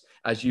Dawes,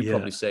 as you've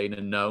probably seen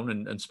and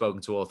known and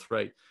spoken to all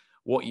three,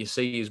 what you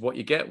see is what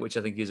you get, which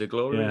I think is a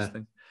glorious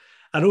thing.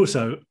 And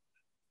also,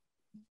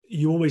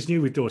 you always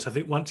knew with Dawes, I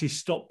think once he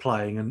stopped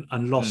playing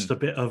and lost a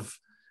bit of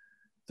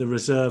the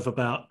reserve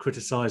about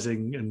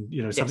criticising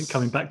and, something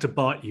coming back to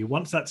bite you,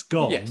 once that's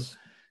gone,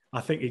 I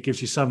think it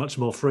gives you so much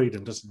more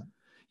freedom, doesn't it?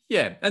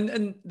 Yeah,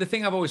 and the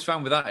thing I've always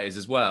found with that is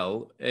as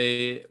well,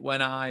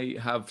 when I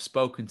have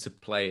spoken to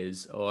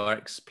players or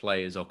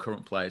ex-players or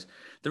current players,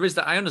 there is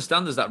that, I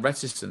understand there's that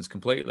reticence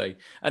completely.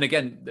 And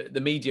again,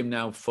 the medium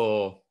now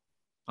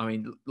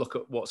look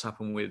at what's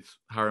happened with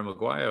Harry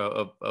Maguire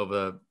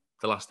over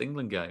the last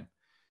England game.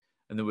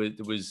 And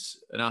there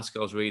was an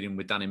article I was reading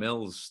with Danny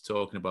Mills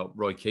talking about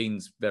Roy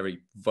Keane's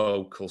very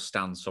vocal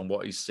stance on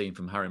what he's seen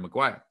from Harry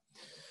Maguire.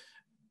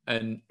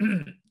 And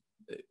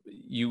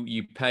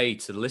you pay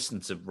to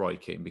listen to Roy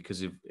Keane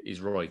because he's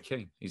Roy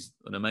Keane. He's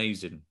an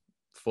amazing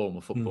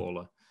former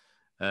footballer.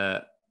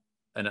 And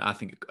I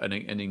think an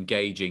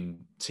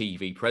engaging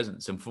TV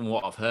presence. And from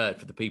what I've heard,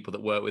 for the people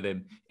that work with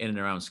him in and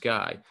around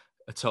Sky,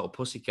 a total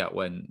pussycat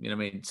when,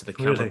 to the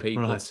camera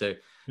people. Right.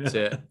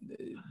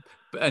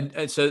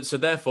 So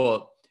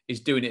therefore, he's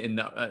doing it in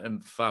that,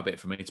 and far be it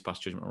for me to pass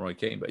judgment on Roy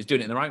Keane, but he's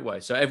doing it in the right way.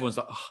 So everyone's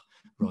like, "Oh,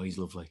 Roy, he's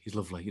lovely. He's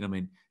lovely."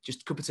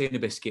 Just a cup of tea and a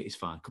biscuit is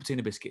fine. Cup of tea and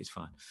a biscuit is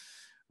fine.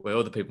 Where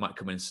other people might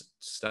come in and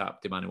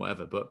start demanding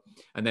whatever.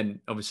 And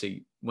then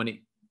obviously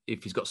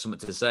if he's got something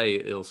to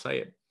say, he'll say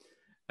it.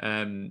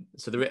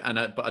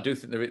 But I do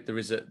think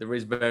there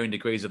is varying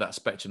degrees of that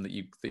spectrum that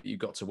you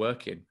got to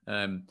work in.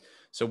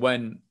 So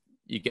when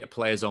you get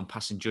players on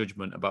passing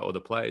judgment about other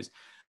players,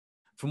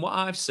 from what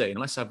I've seen,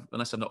 unless I've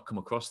not come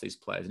across these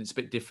players, and it's a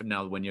bit different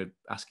now when you're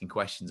asking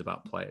questions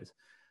about players,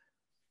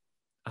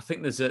 I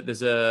think there's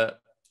a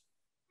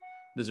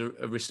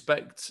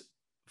respect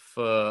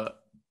for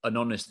an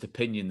honest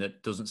opinion that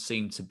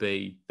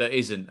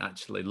isn't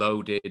actually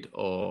loaded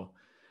or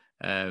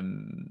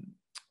kind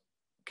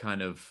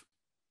of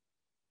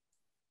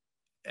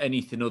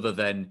anything other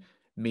than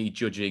me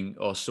judging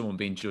or someone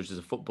being judged as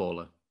a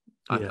footballer.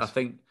 Yes.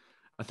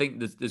 I think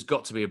there's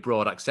got to be a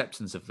broad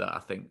acceptance of that, I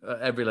think, at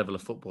every level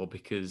of football,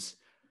 because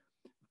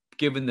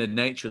given the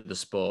nature of the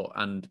sport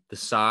and the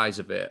size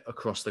of it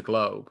across the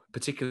globe,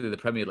 particularly the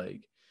Premier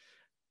League,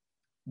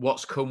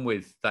 what's come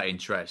with that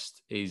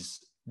interest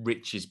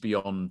reaches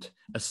beyond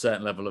a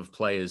certain level of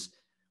players'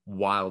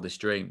 wildest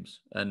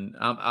dreams. And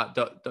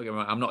don't get me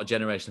wrong, I'm not a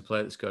generation of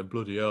player that's going,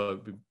 "Bloody hell,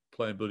 I've been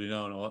playing bloody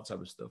now," and all that type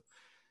of stuff.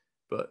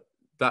 But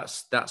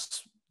that's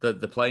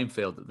the playing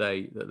field that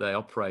they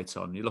operate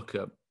on.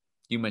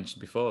 You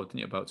mentioned before, didn't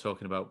you, about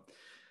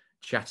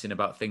chatting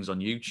about things on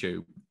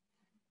YouTube.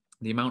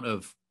 The amount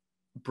of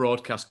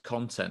broadcast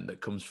content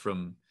that comes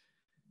from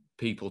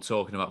people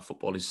talking about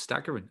football is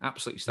staggering,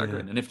 absolutely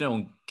staggering. Yeah. And if no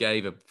one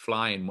gave a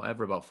flying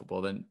whatever about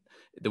football, then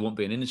there won't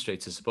be an industry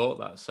to support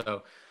that.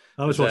 So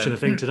I was watching a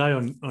thing today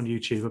on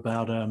YouTube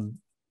about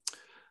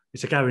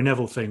it's a Gary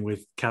Neville thing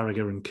with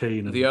Carragher and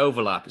Keane. And the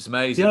overlap, it's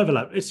amazing. The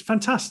overlap, it's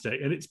fantastic,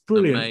 and it's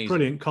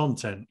brilliant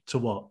content to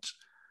watch.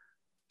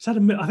 It's had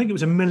I think it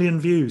was 1 million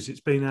views. It's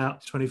been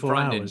out 24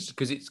 hours.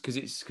 Because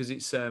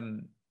it's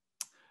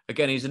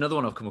again, he's another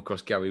one I've come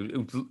across, Gary,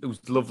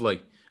 who's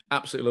lovely,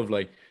 absolutely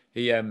lovely.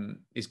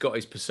 He's got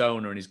his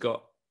persona and he's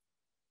got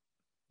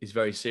his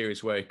very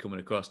serious way of coming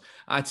across.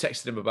 I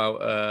texted him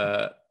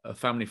about a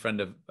family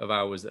friend of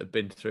ours that had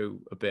been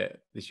through a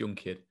bit, this young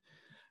kid,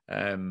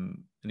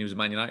 and he was a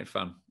Man United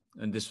fan,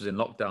 and this was in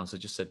lockdown, so I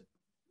just said,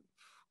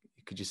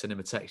 could you send him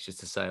a text just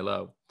to say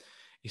hello?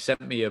 He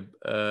sent me a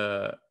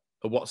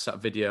WhatsApp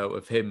video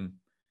of him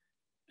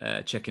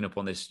checking up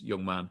on this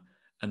young man,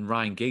 and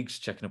Ryan Giggs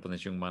checking up on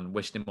this young man,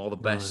 wishing him all the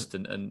best,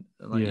 and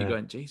like you're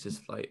going,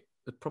 Jesus, like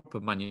the proper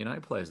Man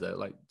United players there,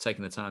 like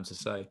taking the time to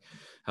say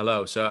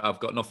hello. So I've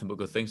got nothing but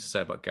good things to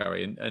say about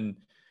Gary and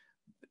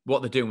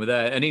what they're doing with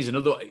there. And he's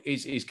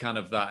kind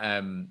of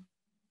that.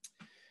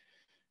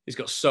 He's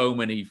got so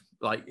many,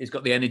 like he's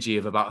got the energy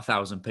of about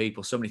 1,000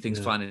 people, so many things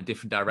flying in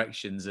different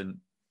directions, and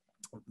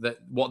that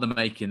what they're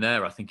making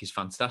there, I think, is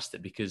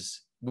fantastic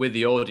because with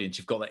the audience,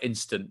 you've got that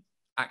instant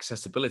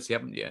accessibility,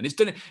 haven't you? And it's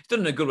done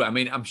in a good way. I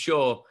mean, I'm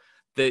sure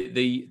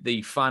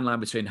the fine line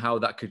between how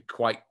that could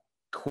quite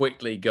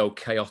quickly go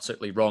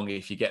chaotically wrong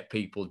if you get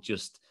people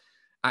just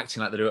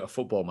acting like they do at a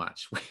football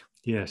match.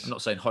 Yes. I'm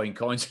not saying hoying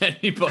coins to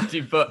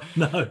anybody, but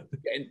no,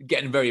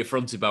 getting very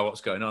affronted by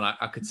what's going on.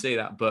 I could see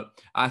that. But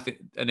I think,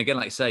 and again,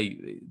 like I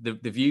say, the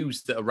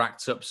views that are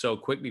racked up so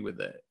quickly with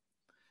it.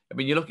 I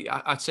mean,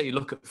 I'd say you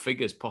look at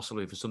figures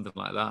possibly for something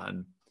like that.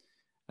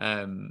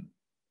 And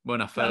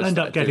when I first I'll end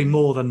up getting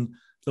more than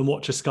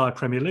watch a Sky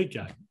Premier League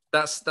game.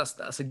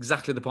 That's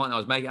exactly the point I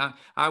was making.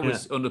 I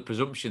was under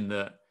presumption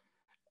that,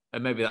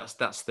 and maybe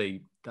that's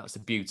the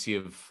beauty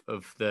of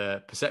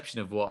the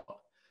perception of what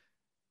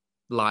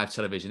live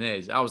television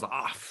is. I was like,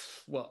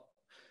 what?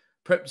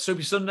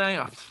 Super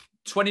Sunday,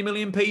 20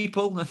 million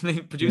people, and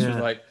the producer was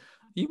like,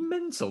 "You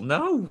mental?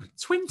 No,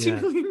 20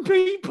 million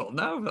people?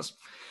 No, that's."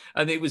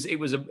 And it was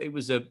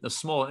a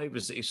small.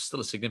 It's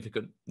still a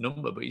significant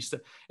number, but you still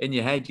in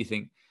your head you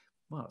think,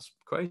 "Well, that's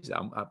crazy."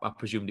 I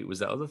presumed it was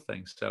that other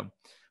thing. So,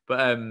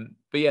 but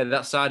yeah,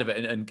 that side of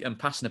it and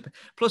passing it.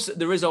 Plus,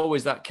 there is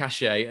always that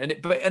cachet, and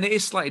it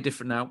is slightly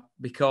different now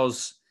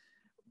because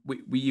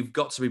you've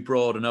got to be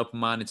broad and open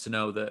minded to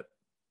know that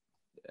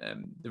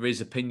there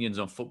is opinions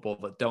on football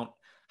that don't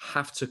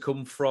have to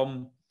come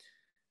from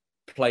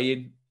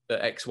playing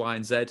at X, Y,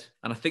 and Z.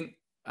 And I think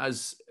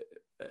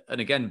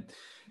and again,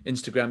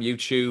 Instagram,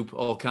 YouTube,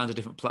 all kinds of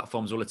different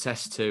platforms will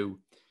attest to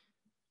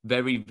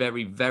very,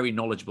 very, very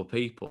knowledgeable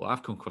people.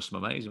 I've come across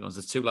some amazing ones.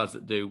 There's two lads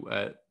that do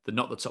the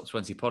Not the Top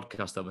 20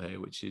 podcast over here,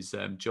 which is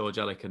George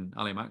Ellick and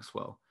Ali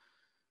Maxwell.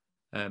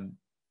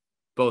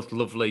 Both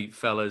lovely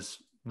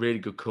fellas, really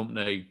good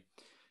company,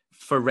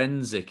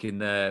 forensic in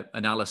their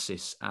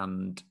analysis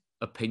and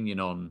opinion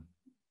on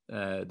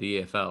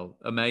the EFL.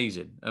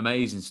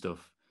 Amazing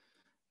stuff.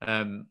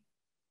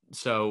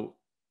 So,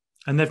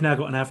 and they've now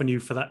got an avenue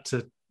for that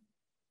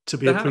to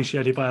be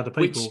appreciated by other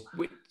people,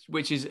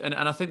 which is, and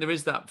I think there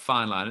is that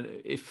fine line.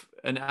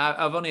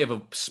 I've only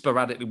ever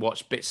sporadically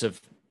watched bits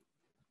of,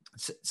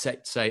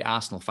 say,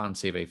 Arsenal fan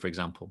TV, for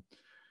example,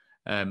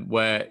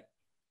 where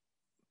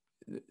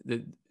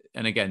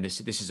and again, this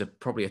is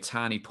probably a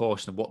tiny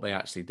portion of what they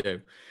actually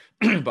do.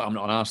 But I'm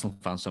not an Arsenal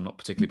fan, so I'm not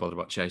particularly bothered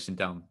about chasing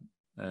down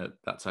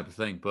that type of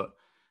thing. But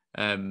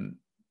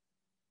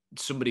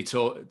somebody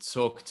talking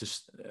to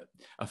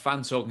a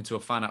fan talking to a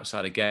fan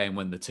outside a game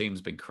when the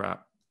team's been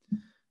crap.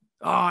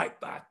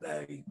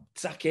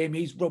 Sack him,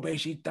 he's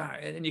rubbish, he's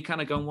that. And you're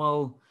kind of going,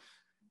 well,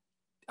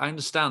 I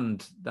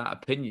understand that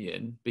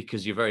opinion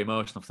because you're very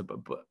emotional,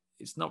 but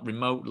it's not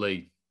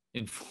remotely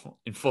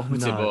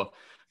informative or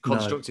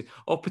constructive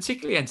or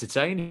particularly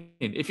entertaining.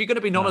 If you're going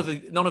to be none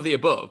of the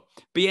above,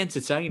 be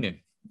entertaining.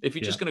 If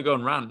you're just going to go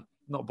and rant,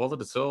 not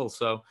bothered at all.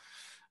 So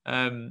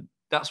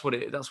that's what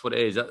it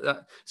is.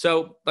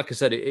 So, like I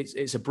said,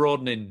 it's a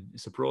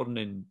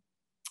broadening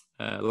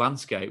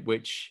landscape,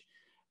 which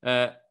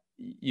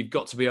you've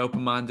got to be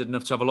open-minded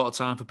enough to have a lot of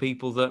time for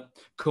people that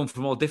come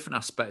from all different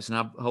aspects and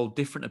have whole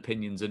different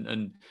opinions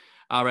and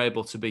are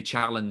able to be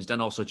challenged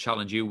and also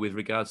challenge you with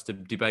regards to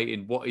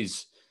debating what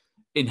is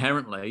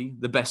inherently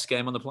the best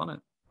game on the planet.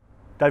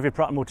 David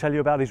Prutton will tell you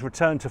about his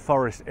return to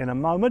Forest in a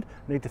moment.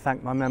 I need to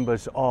thank my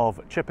members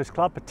of Chippers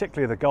Club,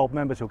 particularly the Gold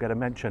members who'll get a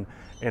mention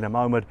in a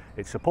moment.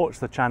 It supports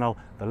the channel.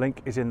 The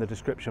link is in the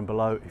description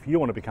below. If you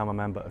want to become a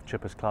member of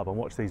Chippers Club and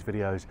watch these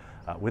videos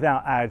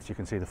without ads, you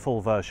can see the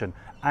full version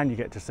and you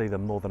get to see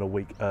them more than a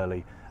week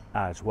early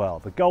as well.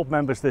 The Gold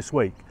members this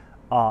week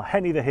are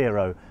Henny the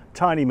Hero,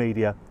 Tiny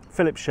Media,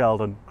 Philip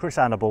Sheldon, Chris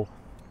Annable,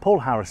 Paul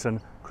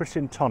Harrison,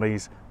 Christian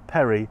Tonnies,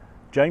 Perry,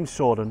 James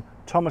Sorden,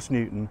 Thomas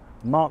Newton,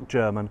 Mark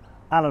German,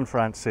 Alan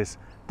Francis,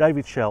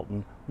 David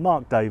Shelton,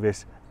 Mark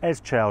Davis,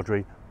 Ez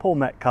Chowdhury, Paul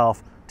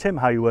Metcalf, Tim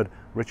Hayward,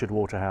 Richard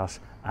Waterhouse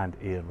and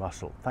Ian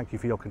Russell. Thank you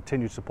for your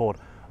continued support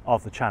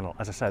of the channel.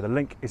 As I say, the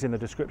link is in the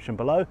description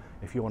below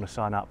if you want to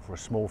sign up for a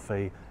small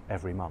fee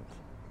every month.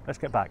 Let's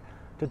get back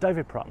to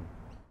David Prutton.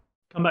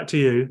 Come back to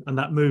you and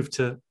that move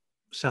to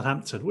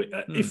Southampton.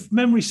 If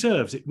memory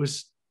serves, it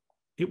was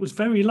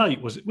very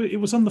late, was it? It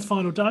was on the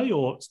final day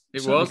or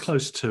it was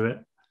close to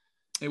it?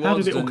 How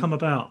did it all come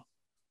about?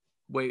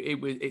 Well,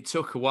 it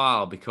took a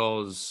while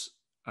because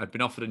I'd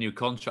been offered a new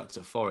contract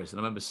at Forest, and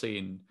I remember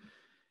seeing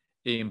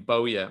Ian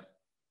Bowyer.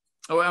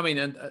 Oh, I mean,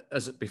 and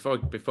before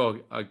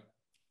I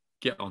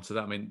get onto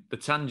that, I mean, the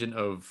tangent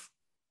of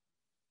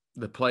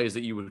the players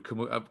that you would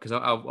come up, because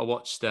I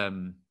watched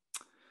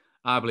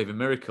I Believe in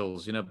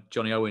Miracles,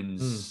 Johnny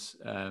Owens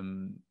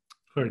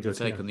Very good,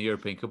 take yeah. on the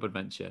European Cup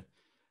adventure.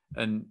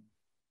 And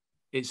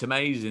it's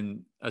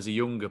amazing as a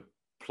younger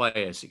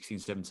player, 16,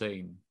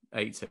 17,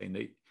 18,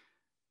 that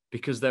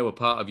because they were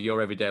part of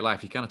your everyday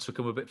life, you kind of took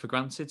them a bit for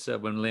granted. So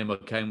when Liam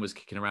O'Kane was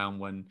kicking around,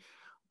 when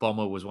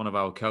Bomber was one of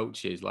our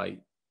coaches, like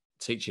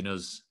teaching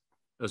us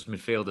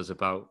midfielders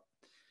about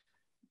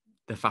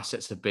the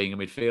facets of being a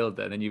midfielder,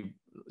 and then you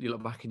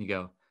look back and you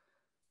go,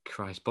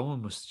 Christ,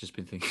 Bomber must have just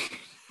been thinking,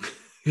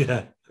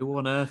 yeah, who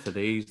on earth are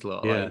these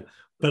lot? Yeah,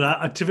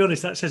 but to be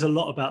honest, that says a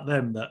lot about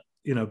them. That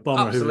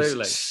Bomber, Absolutely.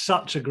 who is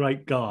such a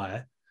great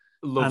guy,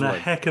 lovely, and a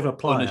heck of a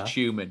player,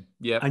 unassuming,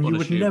 yeah, and you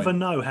would never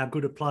know how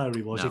good a player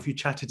he was if you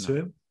chatted to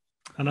him,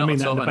 and I mean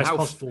that in the best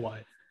possible way.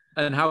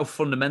 And how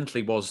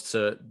fundamentally was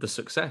to the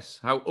success,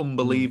 how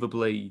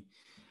unbelievably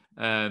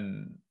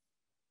kind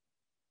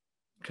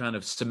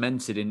of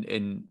cemented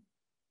in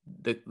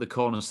the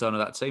cornerstone of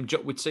that team.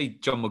 We'd see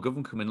John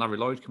McGovern come in, Larry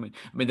Lloyd come in.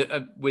 I mean,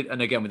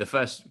 and again, with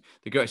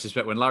the greatest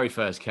respect, when Larry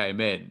first came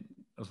in,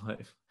 I was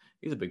like,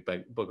 he's a big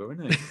bugger,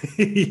 isn't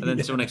he? And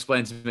then someone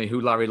explained to me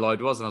who Larry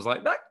Lloyd was, and I was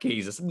like, that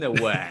geezer, no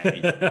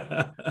way.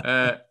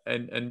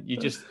 And you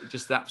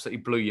just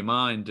absolutely blew your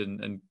mind.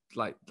 And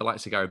like the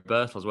likes of Gary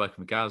Birtles working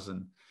with Gaz,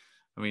 and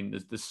I mean,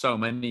 there's so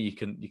many you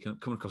can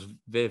come across.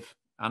 Viv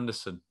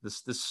Anderson,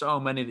 there's so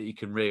many that you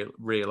can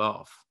reel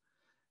off.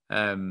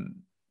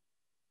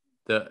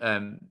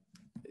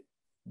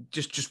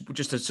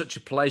 Just such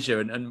a pleasure,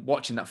 and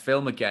watching that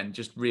film again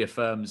just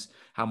reaffirms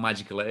how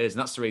magical it is. And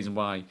that's the reason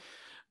why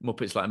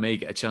Muppets like me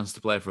get a chance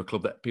to play for a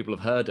club that people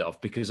have heard of,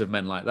 because of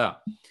men like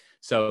that.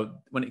 So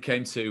when it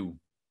came to,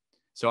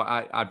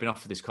 I'd been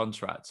offered this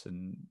contract,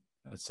 and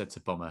I said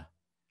to Bomber,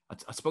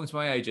 I spoke to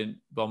my agent,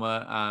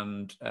 Bomber,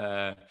 and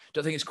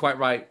don't think it's quite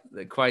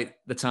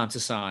the time to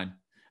sign.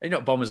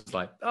 And Bomber's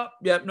like, oh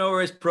yeah, no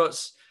worries,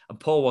 Pruts. And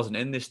Paul wasn't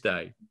in this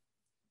day.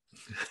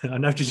 I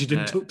noticed you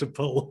didn't talk to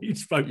Paul. You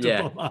spoke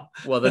to Bomber.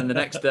 Well, then the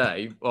next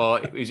day,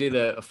 or it was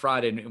either a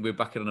Friday and we were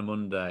back in on a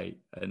Monday.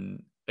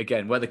 And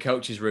again, where the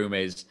coach's room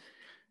is,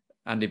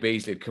 Andy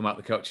Beasley had come out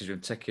the coach's room,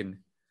 taking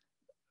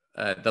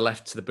the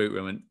left to the boot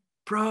room, and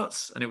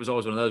Pruts. And it was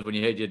always one of those, when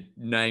you heard your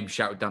name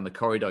shouted down the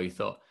corridor, you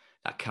thought,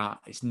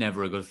 it's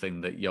never a good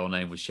thing that your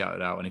name was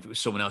shouted out. And if it was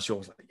someone else, you're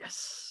always like,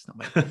 yes, not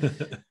me.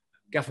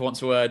 Gaffer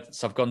wants a word.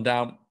 So I've gone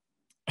down.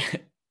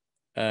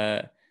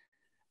 And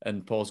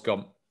Paul's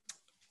gone,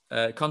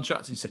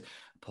 contract. And he said,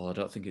 Paul, I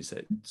don't think it's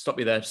it. Stop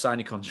you there. Sign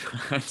your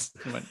contract.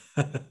 He went,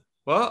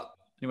 what?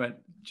 He went,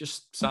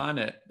 just sign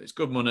it. It's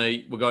good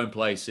money. We're going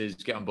places.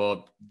 Get on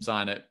board.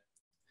 Sign it.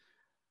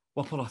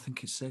 Well, Paul, I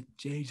think it said,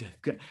 Jesus.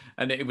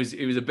 And it was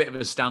a bit of a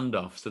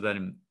standoff. So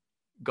then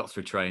got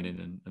through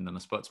training, and then I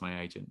spoke to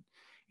my agent.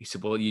 He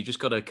said, well, you just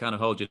got to kind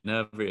of hold your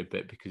nerve a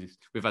bit, because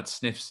we've had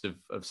sniffs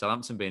of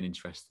Southampton being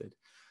interested.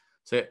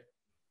 So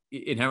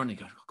inherently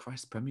going, oh,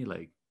 Christ, the Premier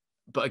League.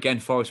 But again,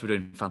 Forest were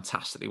doing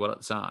fantastically well at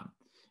the time,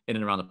 in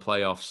and around the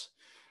playoffs.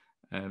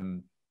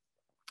 And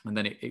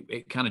then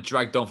it kind of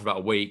dragged on for about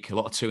a week, a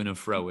lot of to and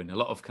fro-ing, a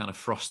lot of kind of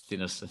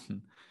frostiness.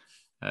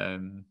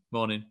 And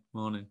morning.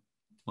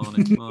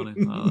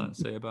 Oh,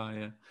 say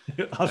bye,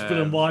 yeah. Husband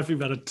and wife,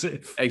 you've had a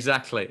tiff.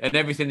 Exactly. And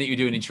everything that you're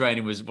doing in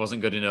training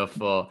wasn't good enough,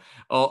 or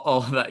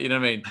all that, you know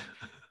what I mean?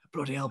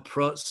 Bloody hell,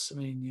 Pruts. I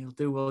mean, you'll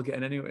do well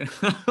getting anywhere.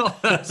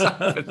 That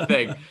type of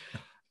thing.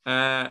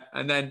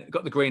 And then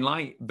got the green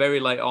light very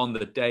late on,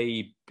 the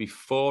day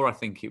before, I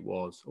think it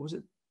was. Or was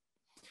it?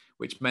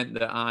 Which meant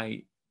that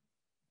I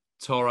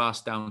tore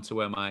ass down to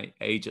where my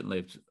agent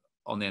lived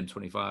on the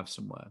M25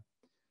 somewhere.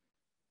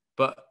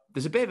 But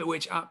there's a bit of it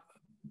which,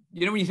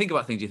 when you think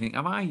about things, you think,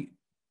 have I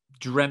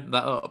dreamt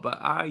that up? But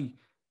I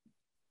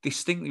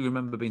distinctly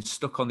remember being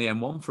stuck on the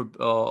M1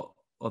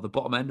 or the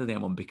bottom end of the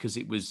M1, because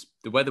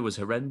the weather was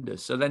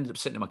horrendous. So I ended up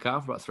sitting in my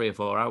car for about 3 or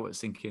 4 hours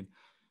thinking,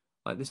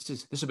 like,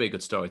 this would be a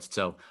good story to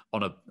tell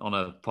on a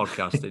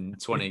podcast in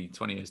 20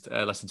 years,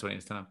 less than 20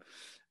 years time.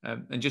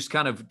 And just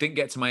kind of didn't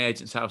get to my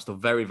agent's house till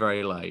very,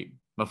 very late.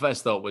 My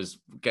first thought was,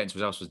 getting to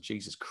his house was,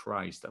 Jesus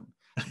Christ, I'm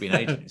to be an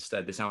agent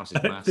instead. This house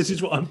is massive. This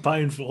is what I'm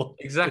paying for.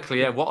 Exactly,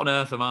 yeah. What on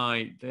earth am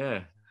I?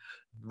 Yeah,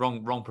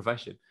 wrong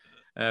profession.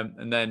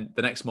 And then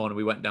the next morning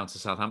we went down to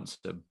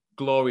Southampton.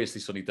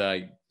 Gloriously sunny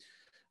day.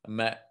 I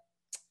met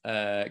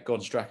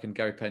Gordon Strachan,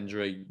 Gary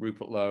Pendry,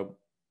 Rupert Lowe,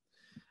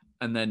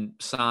 and then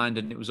signed.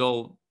 And it was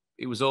all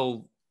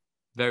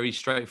very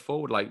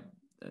straightforward. Like,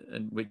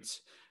 and which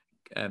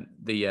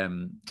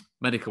the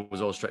medical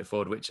was all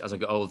straightforward. Which, as I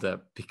got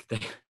older, they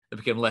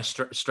became less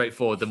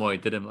straightforward the more I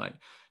did them. Like,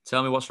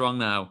 tell me what's wrong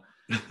now.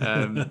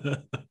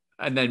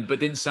 And then, but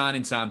didn't sign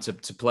in time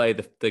to play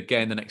the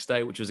game the next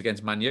day, which was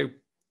against Man U,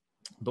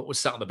 but was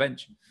sat on the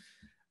bench.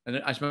 And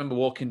I just remember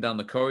walking down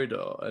the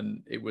corridor,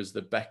 and it was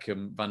the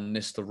Beckham, Van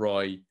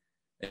Nistelrooy,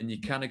 and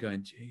you're kind of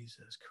going,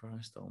 Jesus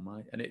Christ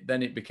almighty. And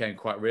then it became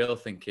quite real,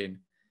 thinking,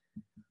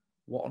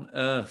 what on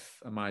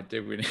earth am I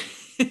doing?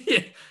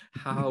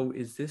 How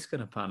is this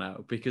going to pan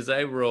out? Because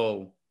they were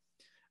all,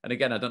 And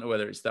again, I don't know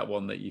whether it's that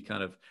one that you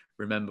kind of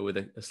remember with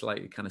a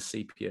slightly kind of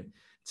sepia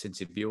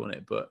tinted view on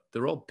it, but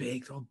they're all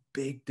big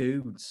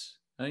dudes.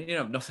 And, you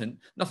know, nothing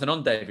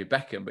on David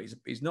Beckham, but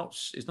he's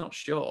not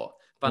short.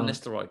 Van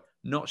Nistelrooy,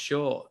 not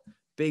short,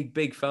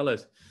 big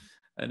fellas.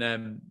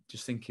 And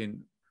just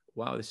thinking,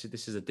 wow, this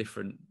is a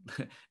different,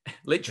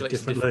 literally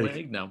it's a different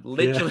league now.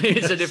 Literally,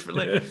 it's a different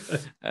league.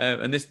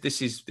 And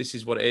this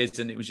is what it is,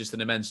 and it was just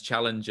an immense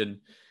challenge. And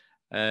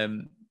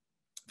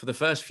for the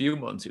first few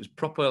months, it was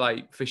proper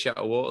like fish out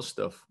of water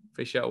stuff.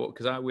 Fish out of water,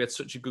 because we had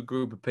such a good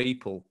group of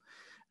people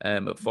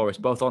at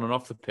Forest, both on and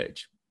off the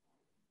pitch.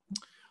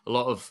 A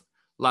lot of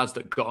lads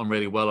that got on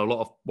really well, a lot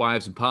of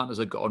wives and partners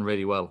that got on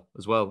really well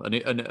as well, and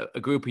a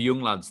group of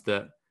young lads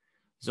that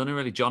there's only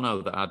really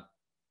Jono that had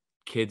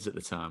kids at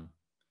the time,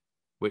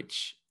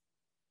 which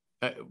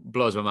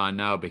blows my mind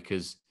now,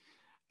 because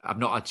I've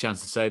not had a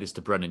chance to say this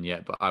to Brennan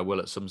yet, but I will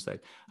at some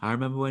stage. I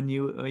remember when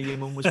your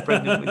mum was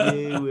pregnant with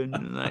you,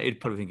 and he'd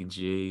probably thinking,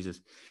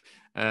 Jesus.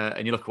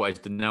 And you look at what he's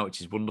done now,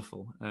 which is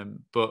wonderful.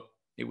 But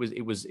it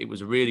was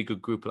a really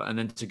good group, and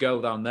then to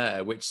go down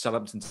there, which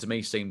Southampton to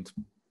me seemed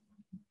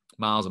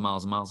miles and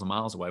miles and miles and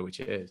miles away, which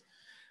it is,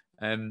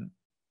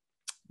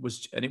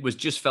 it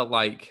just felt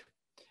like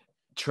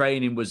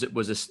training was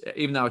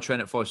even though our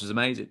training at Forest was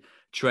amazing,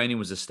 training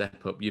was a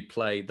step up. You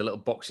play the little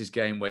boxes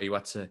game where you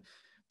had to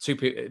two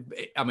people.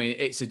 I mean,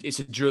 it's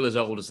a drill as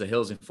old as the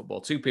hills in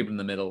football. Two people in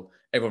the middle,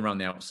 everyone around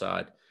the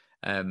outside.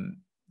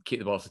 Keep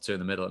the ball for two in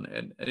the middle,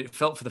 and it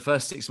felt for the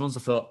first 6 months. I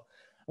thought,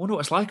 I wonder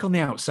what it's like on the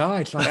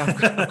outside. Like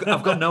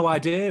I've got no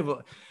idea,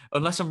 but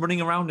unless I'm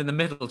running around in the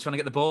middle trying to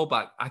get the ball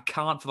back, I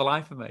can't for the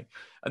life of me.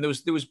 And there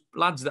was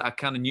lads that I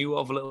kind of knew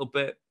of a little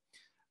bit,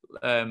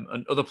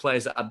 and other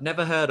players that I'd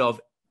never heard of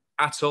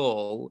at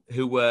all,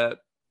 who were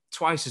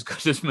twice as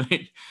good as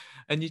me.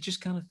 And you're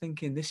just kind of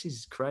thinking, this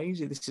is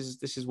crazy. This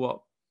is what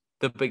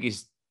the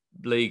biggest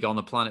league on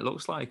the planet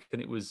looks like.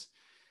 And it was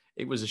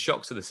a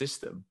shock to the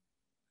system.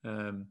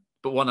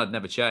 But one I'd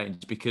never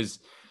changed, because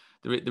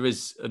there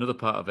is another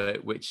part of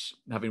it, which,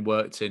 having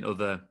worked in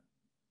other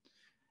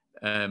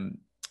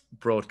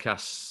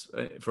broadcasts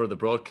for other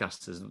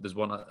broadcasters, there's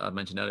one I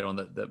mentioned earlier on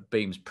that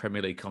beams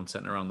Premier League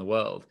content around the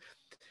world.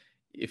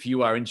 If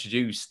you are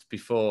introduced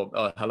before,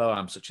 oh, hello,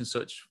 I'm such and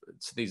such,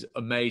 to these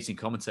amazing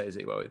commentators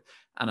that you work with,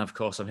 and of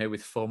course I'm here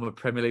with former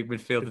Premier League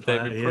midfielder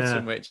David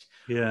Prutton, which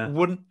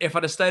wouldn't, if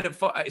I'd have stayed at,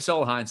 it's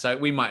all hindsight,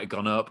 we might have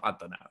gone up. I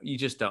don't know. You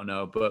just don't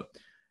know. But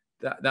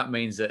that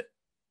means that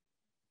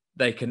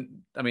they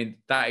can, I mean,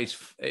 that is,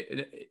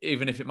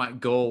 even if it might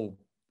gall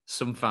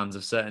some fans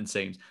of certain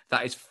teams,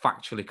 that is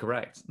factually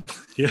correct.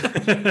 Yeah.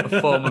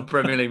 A former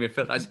Premier League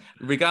midfielder,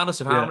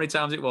 regardless of how many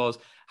times it was,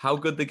 how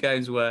good the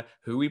games were,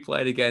 who we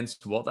played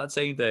against, what that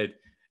team did,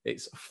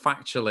 it's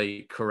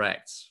factually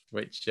correct,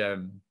 which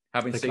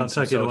having seen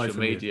some social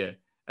media,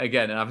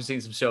 again, and having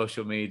seen some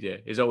social media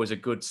is always a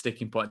good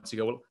sticking point to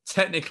go, well,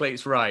 technically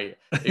it's right.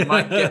 It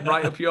might get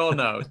right up your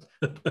nose,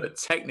 but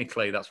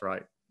technically that's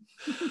right.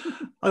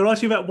 I'll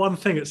ask you about one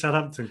thing at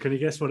Southampton. Can you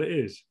guess what it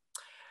is?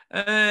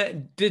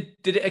 Did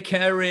it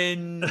occur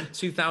in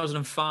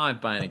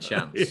 2005 by any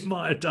chance? It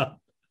might have done.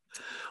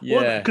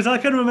 Yeah. Because I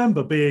can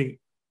remember being,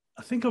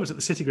 I think I was at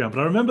the City Ground,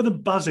 but I remember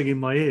them buzzing in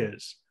my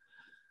ears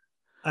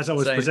as I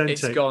was presenting.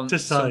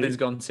 Something's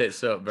gone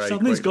tits up very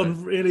Something's quickly.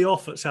 Gone really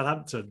off at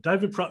Southampton.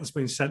 David Prutton's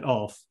been sent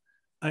off.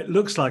 It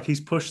looks like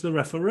he's pushed the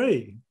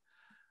referee.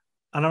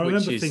 And I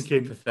remember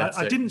thinking,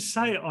 I didn't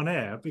say it on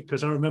air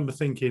because I remember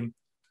thinking,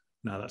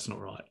 no, that's not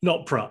right.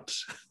 Not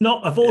Prutz.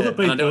 Not of all the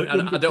people. I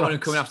don't want him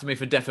coming after me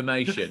for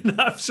defamation. No,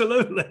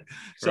 absolutely.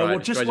 So right, we'll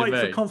just wait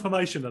for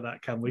confirmation of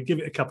that, can we? Give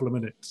it a couple of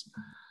minutes.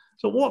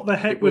 So what the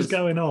heck was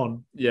going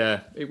on? Yeah,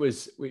 it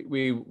was.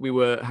 We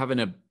were having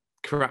a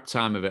crap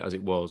time of it, as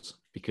it was,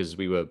 because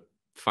we were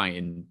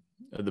fighting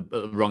at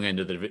the wrong end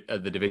of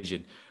the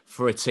division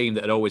for a team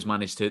that had always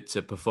managed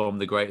to perform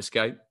the Great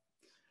Escape.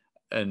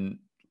 And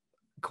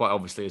quite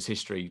obviously, as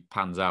history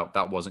pans out,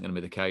 that wasn't going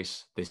to be the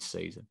case this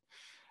season.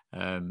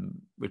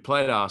 We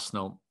played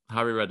Arsenal.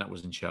 Harry Redknapp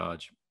was in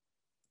charge.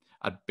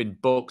 I'd been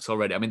booked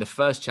already. I mean, the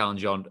first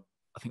challenge I think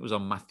it was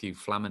on Matthew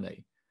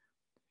Flamini,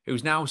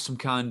 who's now some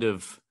kind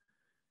of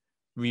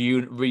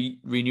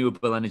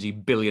renewable energy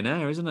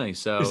billionaire, isn't he?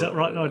 So is that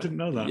right? No, I didn't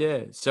know that.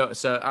 Yeah. So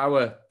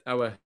our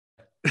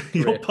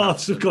your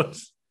paths have got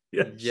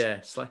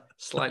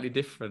slightly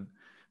different.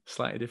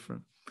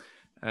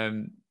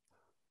 And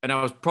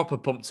I was proper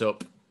pumped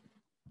up,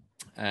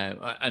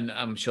 and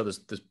I'm sure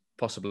there's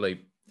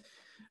possibly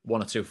one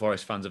or two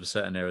Forest fans of a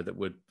certain era that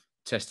would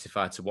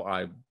testify to what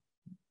I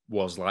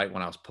was like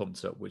when I was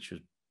pumped up, which was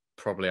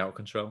probably out of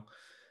control.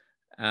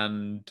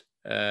 And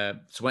so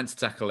went to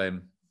tackle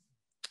him.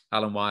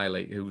 Alan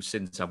Wiley, who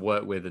since I've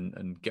worked with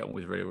and get on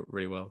with really,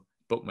 really well,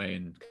 booked me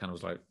and kind of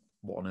was like,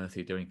 what on earth are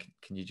you doing?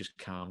 Can you just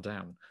calm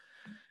down?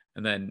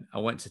 And then I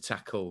went to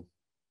tackle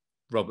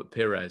Robert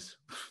Pires,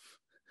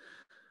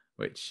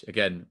 which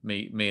again,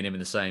 me and him in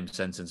the same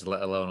sentence,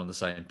 let alone on the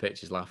same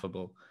pitch, is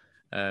laughable.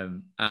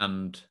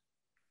 And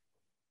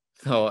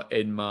thought,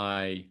 in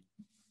my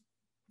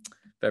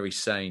very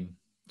sane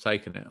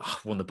taken it. Oh,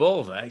 won the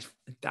ball there. He's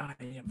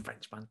diving,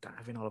 Frenchman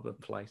diving all over the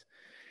place.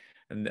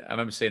 And I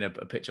remember seeing a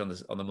picture on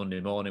the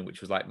Monday morning,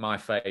 which was like my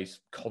face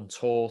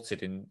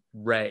contorted in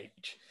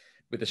rage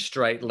with a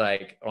straight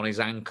leg on his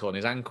ankle, and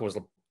his ankle was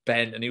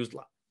bent, and he was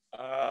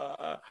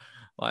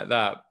like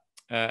that.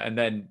 And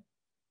then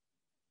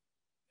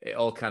it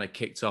all kind of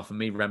kicked off, and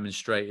me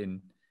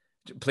remonstrating,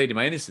 pleading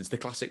my innocence, the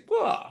classic,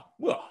 whoa,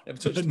 never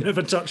touched him.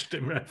 Never touched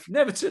him, ref.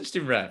 Never touched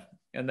him, ref.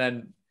 And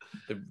then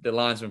the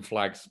linesman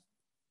flags,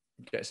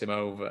 gets him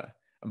over.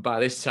 And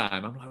by this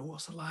time, I'm like,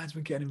 what's the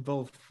linesman getting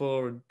involved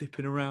for and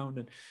dipping around?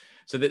 And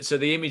so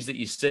the image that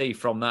you see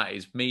from that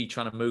is me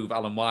trying to move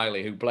Alan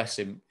Wiley, who, bless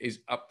him, is,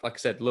 like I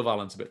said, love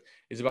Alan, but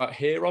is about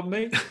here on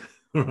me.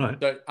 Right.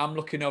 So I'm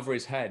looking over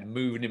his head,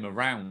 moving him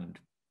around,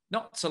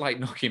 not to like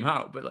knock him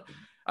out, but like,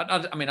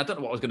 I mean, I don't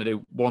know what I was going to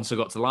do once I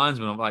got to the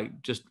linesman. I'm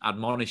like, just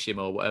admonish him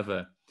or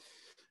whatever.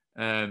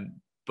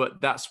 But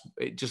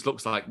it just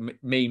looks like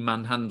me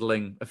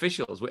manhandling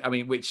officials. I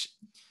mean, which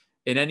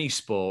in any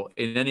sport,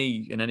 in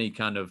any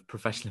kind of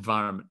professional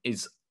environment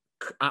is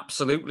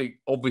absolutely,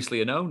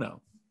 obviously a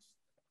no-no.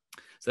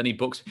 So then he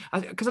books,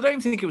 because I don't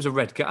even think it was a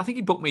red card. I think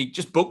he booked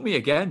me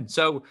again.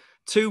 So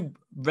 2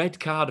 red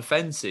card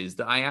offences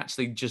that I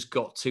actually just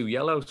got 2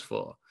 yellows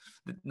for.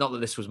 Not that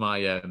this was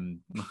my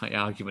my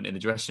argument in the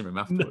dressing room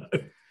afterwards. No.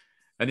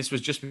 And this was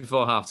just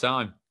before half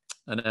time.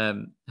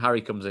 And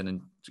Harry comes in,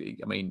 and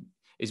I mean,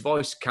 his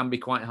voice can be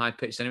quite high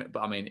pitched anyway,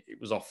 but I mean, it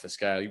was off the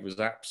scale. He was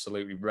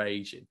absolutely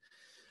raging.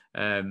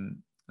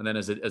 And then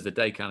as the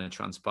day kind of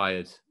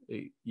transpired,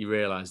 you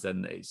realise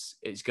then that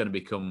it's going to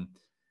become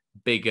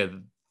bigger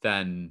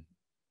than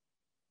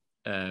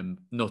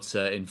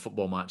Nutter in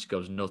football match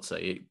goes Nutter.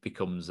 It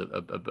becomes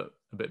a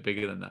bit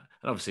bigger than that.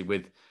 And obviously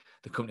with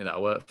the company that I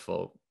work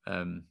for,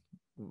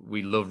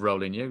 we love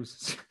rolling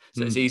news.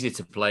 So it's easy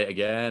to play it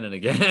again and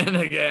again and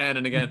again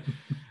and again.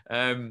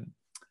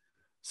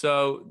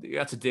 So you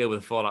had to deal with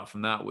the fallout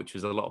from that, which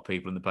was a lot of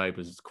people in the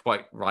papers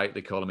quite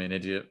rightly calling me an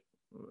idiot.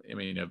 I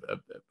mean,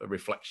 a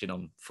reflection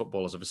on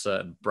footballers of a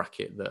certain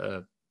bracket that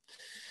are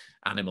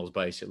animals,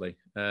 basically.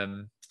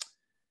 And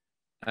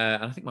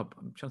I think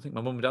I'm trying to think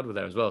my mum and dad were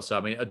there as well. So,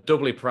 I mean, a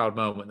doubly proud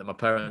moment that my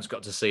parents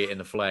got to see it in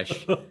the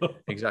flesh,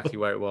 exactly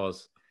where it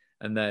was.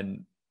 And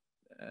then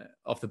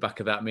off the back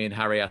of that, me and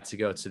Harry had to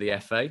go to the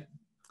FA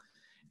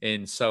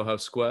in Soho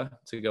Square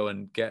to go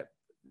and get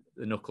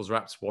the knuckles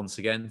wrapped once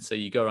again. So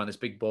you go around this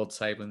big board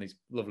table in these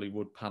lovely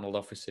wood panelled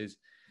offices.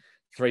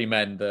 3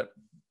 men that,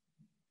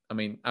 I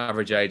mean,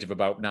 average age of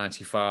about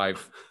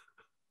 95.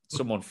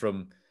 Someone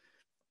from,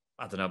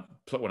 I don't know,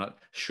 pluck one out,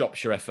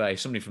 Shropshire FA,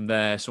 somebody from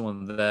there,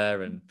 someone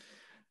there. And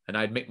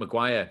I had Mick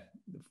Maguire,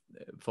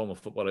 former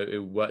footballer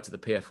who worked at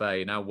the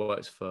PFA, now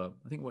works for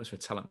a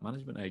talent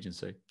management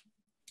agency.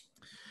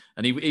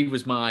 And he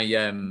was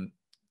my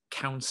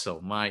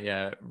counsel,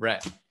 my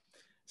rep.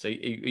 So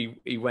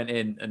he went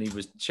in and he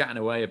was chatting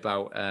away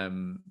about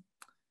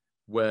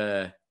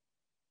where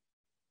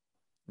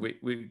we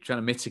were trying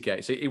to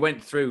mitigate. So he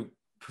went through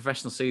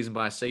professional season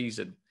by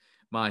season,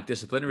 my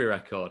disciplinary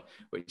record,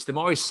 which the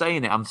more he's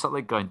saying it, I'm sort of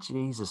like going,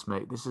 Jesus,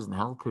 mate, this isn't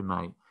helping,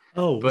 mate.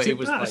 Oh, but it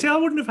was bad? Like, see, I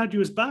wouldn't have had you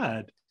as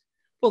bad.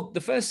 Well,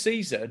 the first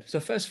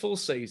full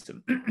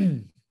season,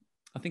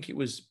 I think it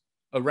was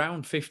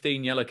around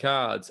 15 yellow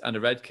cards and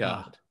a red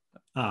card.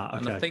 Okay.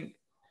 And I think,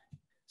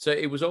 so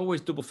it was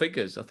always double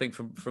figures, I think,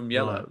 from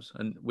yellows,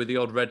 right, and with the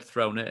odd red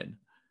thrown in.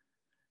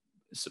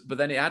 So, but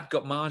then it had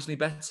got marginally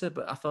better.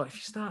 But I thought, if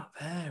you start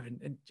there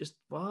and just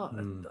what?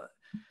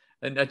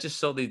 And I just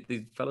saw these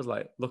fellas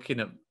like looking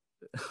at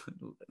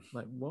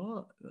like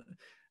what?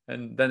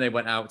 And then they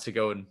went out to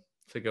go and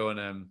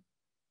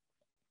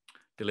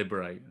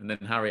deliberate. And then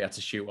Harry had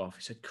to shoot off.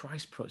 He said,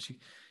 "Christ, Prutz,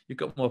 you've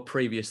got more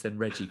previous than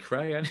Reggie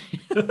Cray,"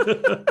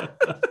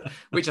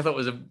 which I thought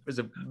was a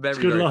very,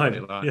 good very line.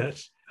 Funny line.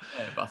 Yes.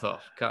 Yeah, but I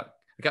thought, I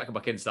can't come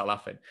back in and start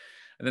laughing.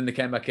 And then they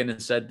came back in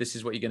and said, "This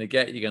is what you're going to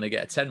get. You're going to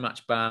get a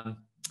 10-match ban.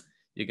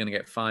 You're going to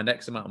get fined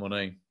X amount of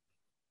money.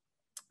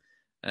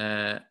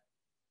 And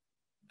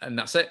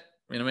that's it.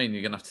 You know what I mean?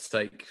 You're going to have to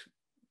take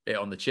it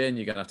on the chin.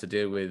 You're going to have to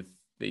deal with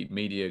the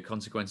media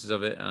consequences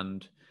of it."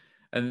 And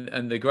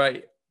the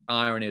great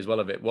irony as well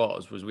of it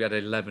was we had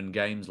 11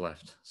 games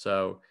left.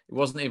 So it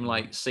wasn't even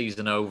like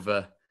season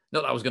over.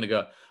 Not that I was going to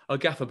go, "Oh,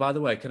 Gaffer, by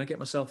the way, can I get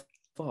myself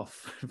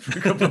off for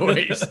a couple of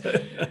weeks?"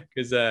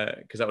 Because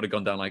that would have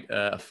gone down like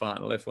a fart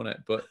in the lift, wouldn't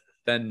it? But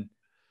then,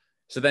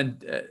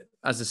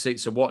 as the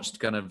season watched,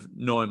 kind of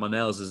gnawing my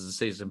nails as the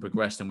season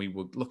progressed, and we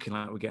were looking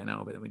like we're getting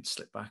out of it, and we'd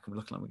slip back, and we're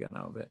looking like we're getting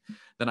out of it.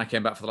 Then I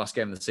came back for the last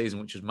game of the season,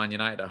 which was Man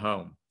United at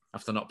home,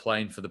 after not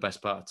playing for the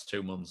best part of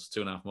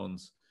 2.5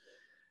 months.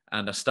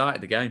 And I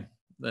started the game.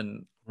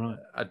 Then right,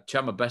 I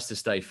tried my best to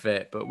stay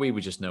fit, but we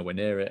were just nowhere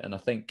near it. And I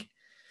think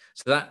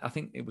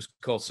it was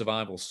called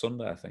Survival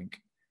Sunday, I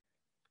think.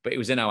 But it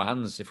was in our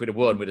hands. If we'd have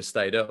won, we'd have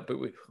stayed up. But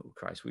we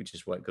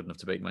just weren't good enough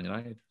to beat Man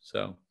United.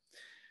 So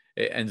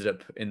it ended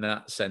up, in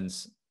that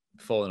sense,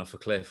 falling off a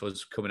cliff,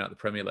 us coming out of the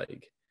Premier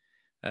League.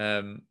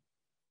 And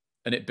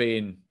it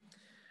being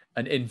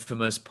an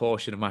infamous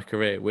portion of my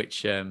career,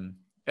 which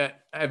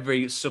at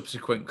every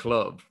subsequent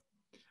club.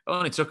 It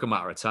only took a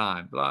matter of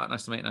time. Like,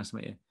 nice to meet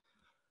you.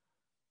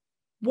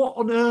 What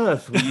on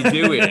earth were you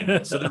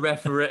doing? So the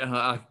referee,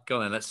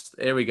 go on then,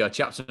 here we go,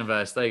 chapter and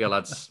verse. There you go,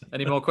 lads.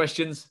 Any more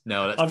questions?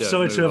 No, let's I'm do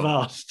sorry it. to have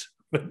asked.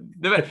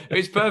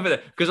 It's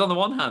perfect because on the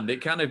one hand,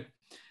 it kind of,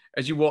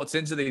 as you walked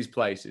into these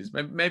places,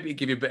 maybe it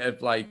give you a bit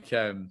of like,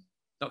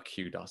 not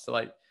kudos,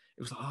 like,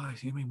 it was like, oh,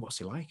 I mean, what's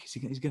he like?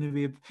 He's going to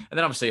be, and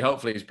then obviously,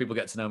 hopefully, as people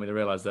get to know me, they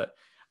realise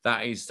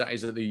that is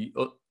at the,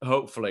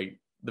 hopefully,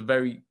 the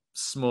very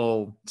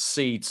small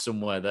seed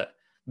somewhere that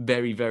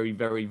very, very,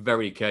 very,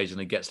 very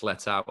occasionally gets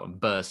let out and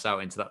bursts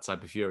out into that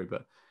type of fury.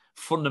 But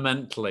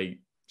fundamentally,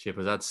 Chip,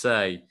 as I'd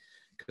say,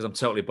 because I'm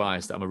totally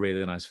biased, I'm a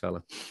really nice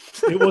fella.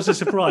 It was a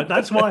surprise.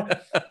 That's why,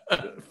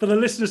 for the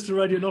listeners to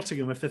Radio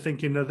Nottingham, if they're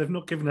thinking they've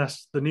not given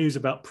us the news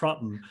about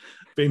Prutton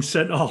being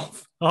sent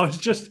off, I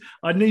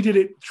needed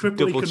it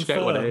triply confirmed.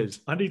 Check what it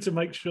is. I need to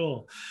make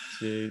sure.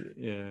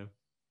 Yeah.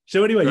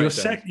 So anyway,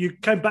 you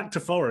came back to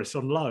Forest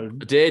on loan.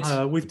 I did.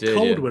 With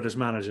Coldwood as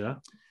manager.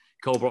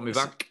 Cole brought me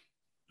back.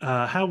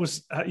 How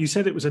was? You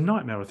said it was a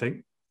nightmare, I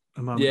think,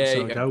 a moment or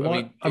so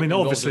ago. I mean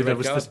obviously there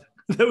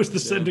was the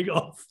sending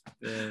off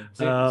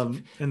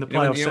in the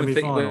playoff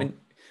semi-final.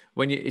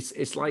 When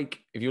it's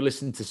like if you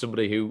listen to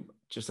somebody who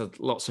just had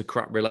lots of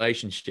crap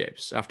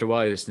relationships, after a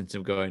while you're listening to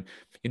them going,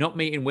 "You're not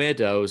meeting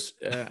weirdos.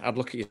 I'd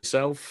look at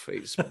yourself.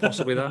 It's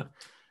possibly that."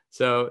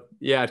 So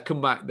yeah, I'd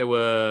come back. They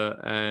were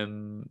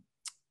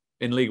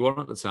in League One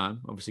at the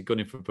time, obviously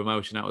gunning for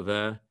promotion out of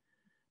there,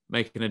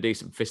 making a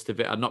decent fist of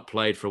it. I'd not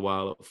played for a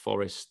while at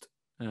Forest.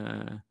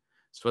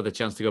 So I had the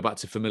chance to go back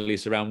to familiar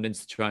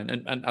surroundings to try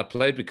and I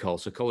played with Cole.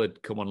 So Cole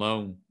had come on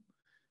loan,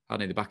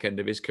 hadn't he, the back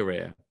end of his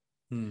career.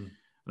 And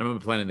I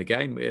remember playing in the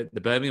game, the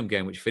Birmingham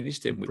game, which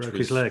finished him, which broke was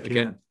his leg,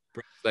 again,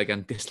 broke his leg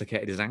and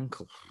dislocated his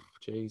ankle.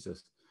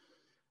 Jesus.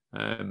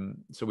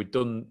 So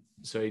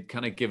he'd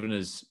kind of given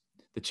us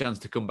the chance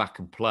to come back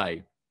and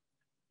play.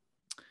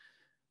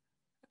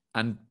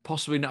 And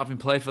possibly not having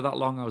played for that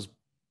long, I was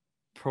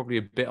probably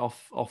a bit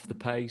off the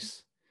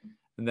pace.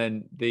 And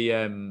then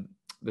the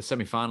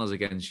semi-finals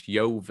against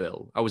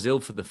Yeovil, I was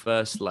ill for the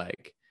first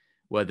leg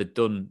where they'd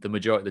done the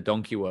majority of the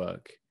donkey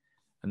work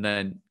and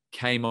then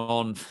came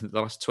on for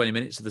the last 20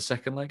 minutes of the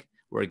second leg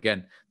where,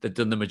 again, they'd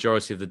done the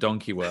majority of the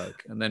donkey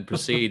work and then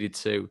proceeded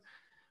to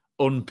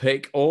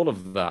unpick all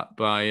of that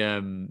by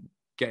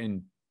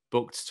getting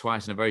booked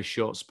twice in a very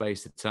short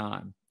space of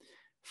time,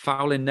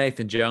 fouling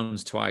Nathan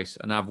Jones twice.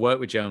 And I've worked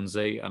with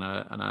Jonesy and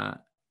I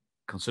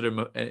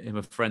consider him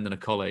a friend and a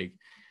colleague.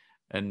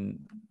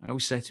 And I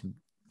always say to him,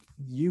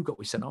 you got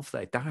me sent off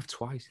there, dived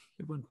twice.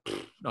 He went,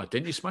 no,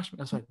 didn't you smash me?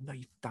 I was like, no,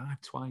 you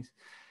dived twice.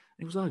 And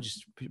he was like,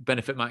 just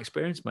benefit my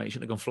experience, mate. You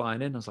shouldn't have gone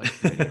flying in. I was like,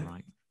 yeah, you're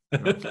right.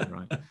 You're absolutely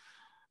right.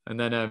 And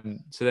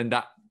then, so then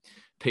that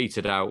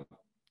petered out.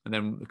 And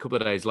then a couple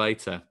of days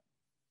later,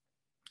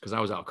 because I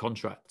was out of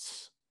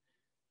contracts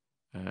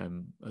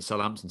at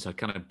Southampton, so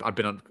I'd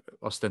been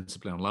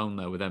ostensibly on loan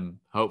there with them,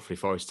 hopefully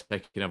Forest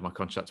taking over my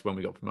contracts when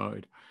we got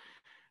promoted.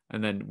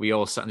 And then we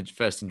all sat in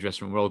dressing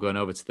room. We're all going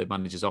over to the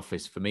manager's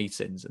office for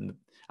meetings. And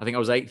I think I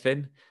was 8th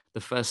in.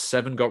 The first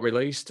 7 got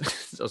released.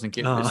 So I was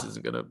thinking, this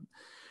isn't going to...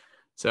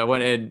 So I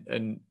went in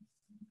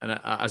and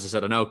as I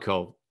said, I know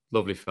Cole,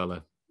 lovely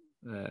fella,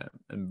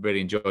 and really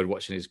enjoyed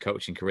watching his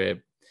coaching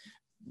career,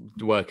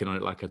 working on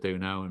it like I do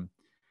now. And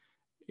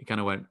he kind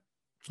of went,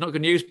 it's not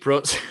good news,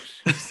 Prutz.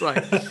 It's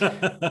like,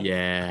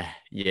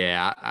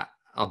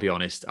 I'll be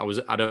honest.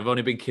 I'd have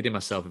only been kidding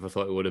myself if I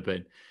thought it would have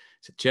been.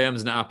 So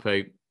James not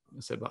happy. I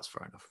said, that's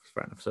fair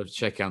enough. So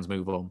shake hands,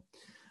 move on.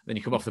 Then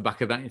you come off the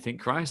back of that and you think,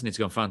 Christ, I need to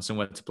go and find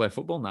somewhere to play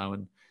football now.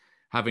 And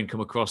having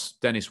come across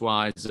Dennis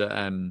Wise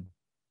at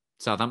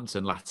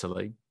Southampton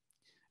latterly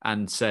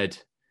and said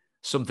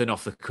something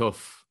off the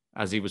cuff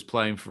as he was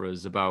playing for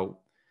us about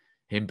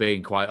him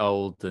being quite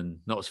old and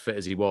not as fit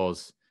as he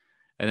was,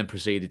 and then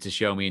proceeded to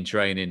show me in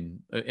training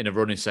in a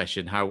running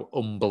session how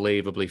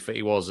unbelievably fit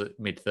he was at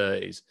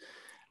mid-30s.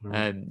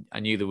 And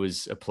I knew there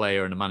was a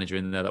player and a manager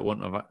in there that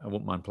I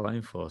wouldn't mind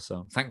playing for.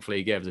 So thankfully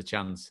he gave us a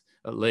chance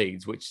at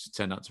Leeds, which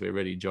turned out to be a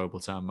really enjoyable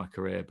time in my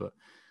career. But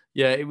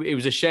yeah, it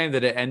was a shame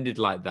that it ended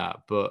like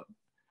that. But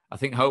I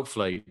think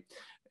hopefully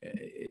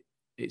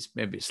it's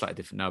maybe it's slightly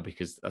different now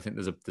because I think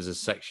there's a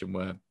section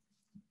where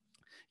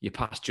you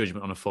pass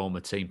judgment on a former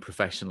team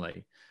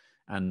professionally.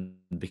 And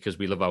because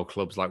we love our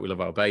clubs like we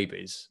love our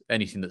babies,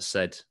 anything that's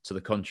said to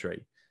the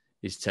contrary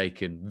is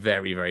taken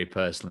very, very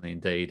personally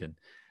indeed. And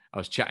I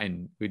was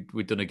chatting,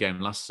 we'd done a game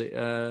last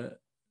season,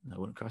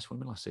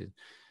 last season,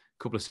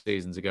 a couple of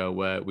seasons ago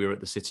where we were at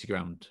the City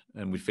Ground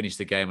and we'd finished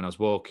the game and I was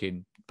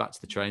walking back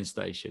to the train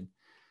station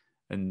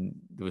and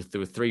there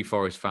were 3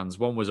 Forest fans.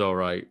 One was all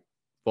right,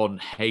 one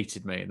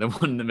hated me, and the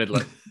one in the middle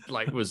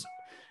was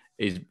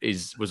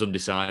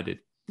undecided.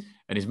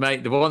 And his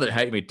mate, the one that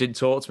hated me, didn't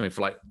talk to me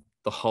for like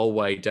the whole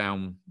way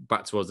down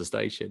back towards the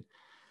station.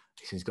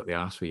 He said, he's got the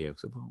arse for you. I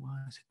said, well, why?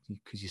 I said,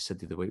 because you said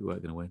the other week we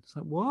weren't going to win. It's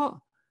like, what?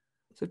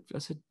 I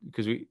said,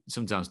 because we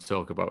sometimes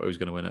talk about who's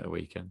going to win at a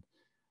weekend.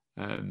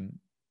 You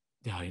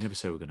never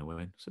say we're going to win.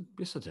 I said,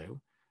 yes, I do.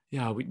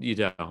 yeah, you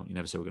don't. You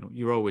never say we're going to.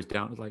 You're always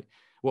down. It's like,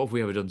 what have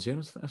we ever done to you?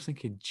 I was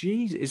thinking,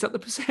 geez, is that the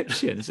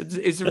perception?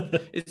 Is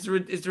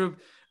there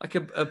like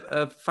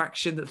a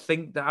faction that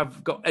think that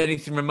I've got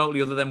anything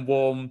remotely other than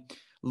warm,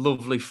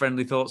 lovely,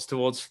 friendly thoughts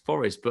towards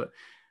Forest? But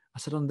I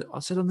said on the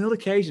other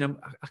occasion,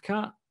 I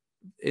can't,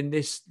 in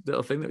this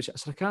little thing that I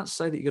said, I can't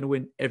say that you're going to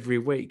win every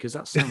week because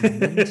that sounds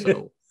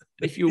mental.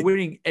 If you're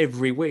winning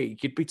every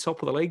week, you'd be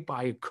top of the league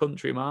by a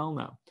country mile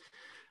now.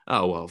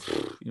 Oh, well,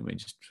 you know, I mean,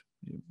 just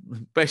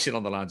basing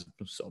on the lines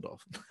of sod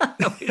off.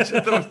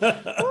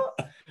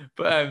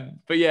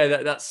 But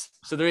yeah, that's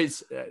so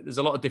there's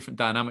a lot of different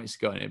dynamics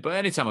going in. But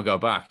anytime I go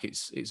back,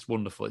 it's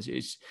wonderful.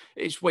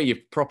 It's where your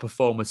proper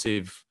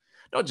formative,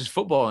 not just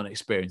footballing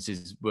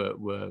experiences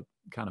were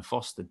kind of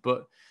fostered,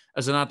 but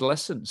as an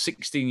adolescent,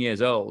 16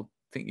 years old,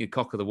 I think you're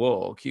cock of the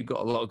walk. You've got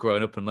a lot of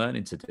growing up and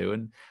learning to do,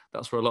 and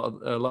that's where a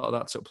lot of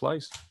that took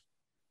place.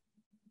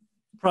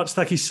 Prutz,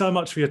 thank you so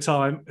much for your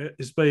time.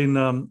 It's been,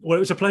 it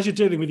was a pleasure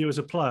dealing with you as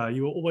a player.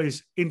 You were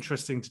always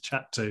interesting to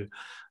chat to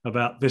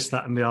about this,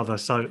 that and the other.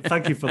 So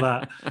thank you for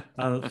that.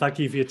 Thank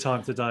you for your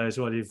time today as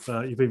well. You've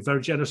been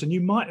very generous, and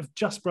you might have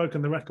just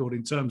broken the record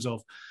in terms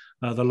of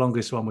the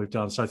longest one we've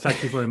done. So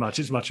thank you very much.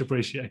 It's much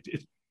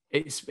appreciated.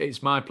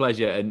 It's my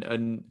pleasure.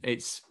 And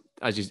it's,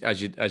 as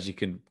you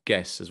can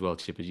guess as well,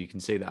 Chip, as you can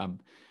see that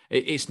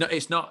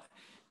it's not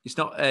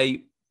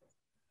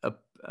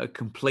a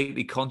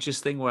completely conscious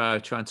thing where I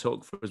try and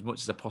talk for as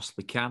much as I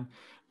possibly can,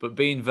 but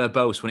being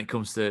verbose when it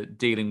comes to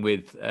dealing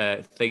with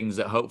things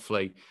that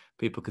hopefully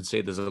people can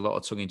see there's a lot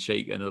of tongue in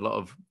cheek and a lot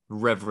of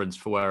reverence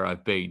for where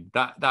I've been.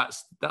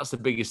 That's the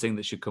biggest thing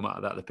that should come out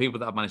of that. The people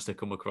that I've managed to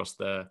come across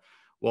there,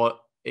 what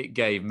it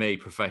gave me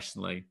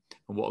professionally,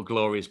 and what a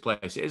glorious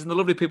place it is, and the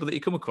lovely people that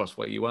you come across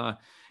where you are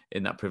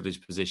in that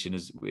privileged position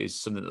is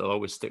something that'll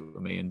always stick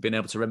with me. And being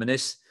able to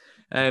reminisce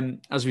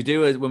as we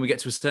do when we get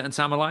to a certain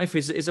time of life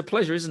is a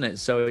pleasure, isn't it?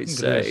 So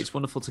it's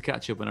wonderful to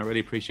catch up, and I really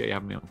appreciate you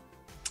having me on.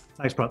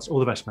 Thanks, Prutz. All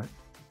the best, mate.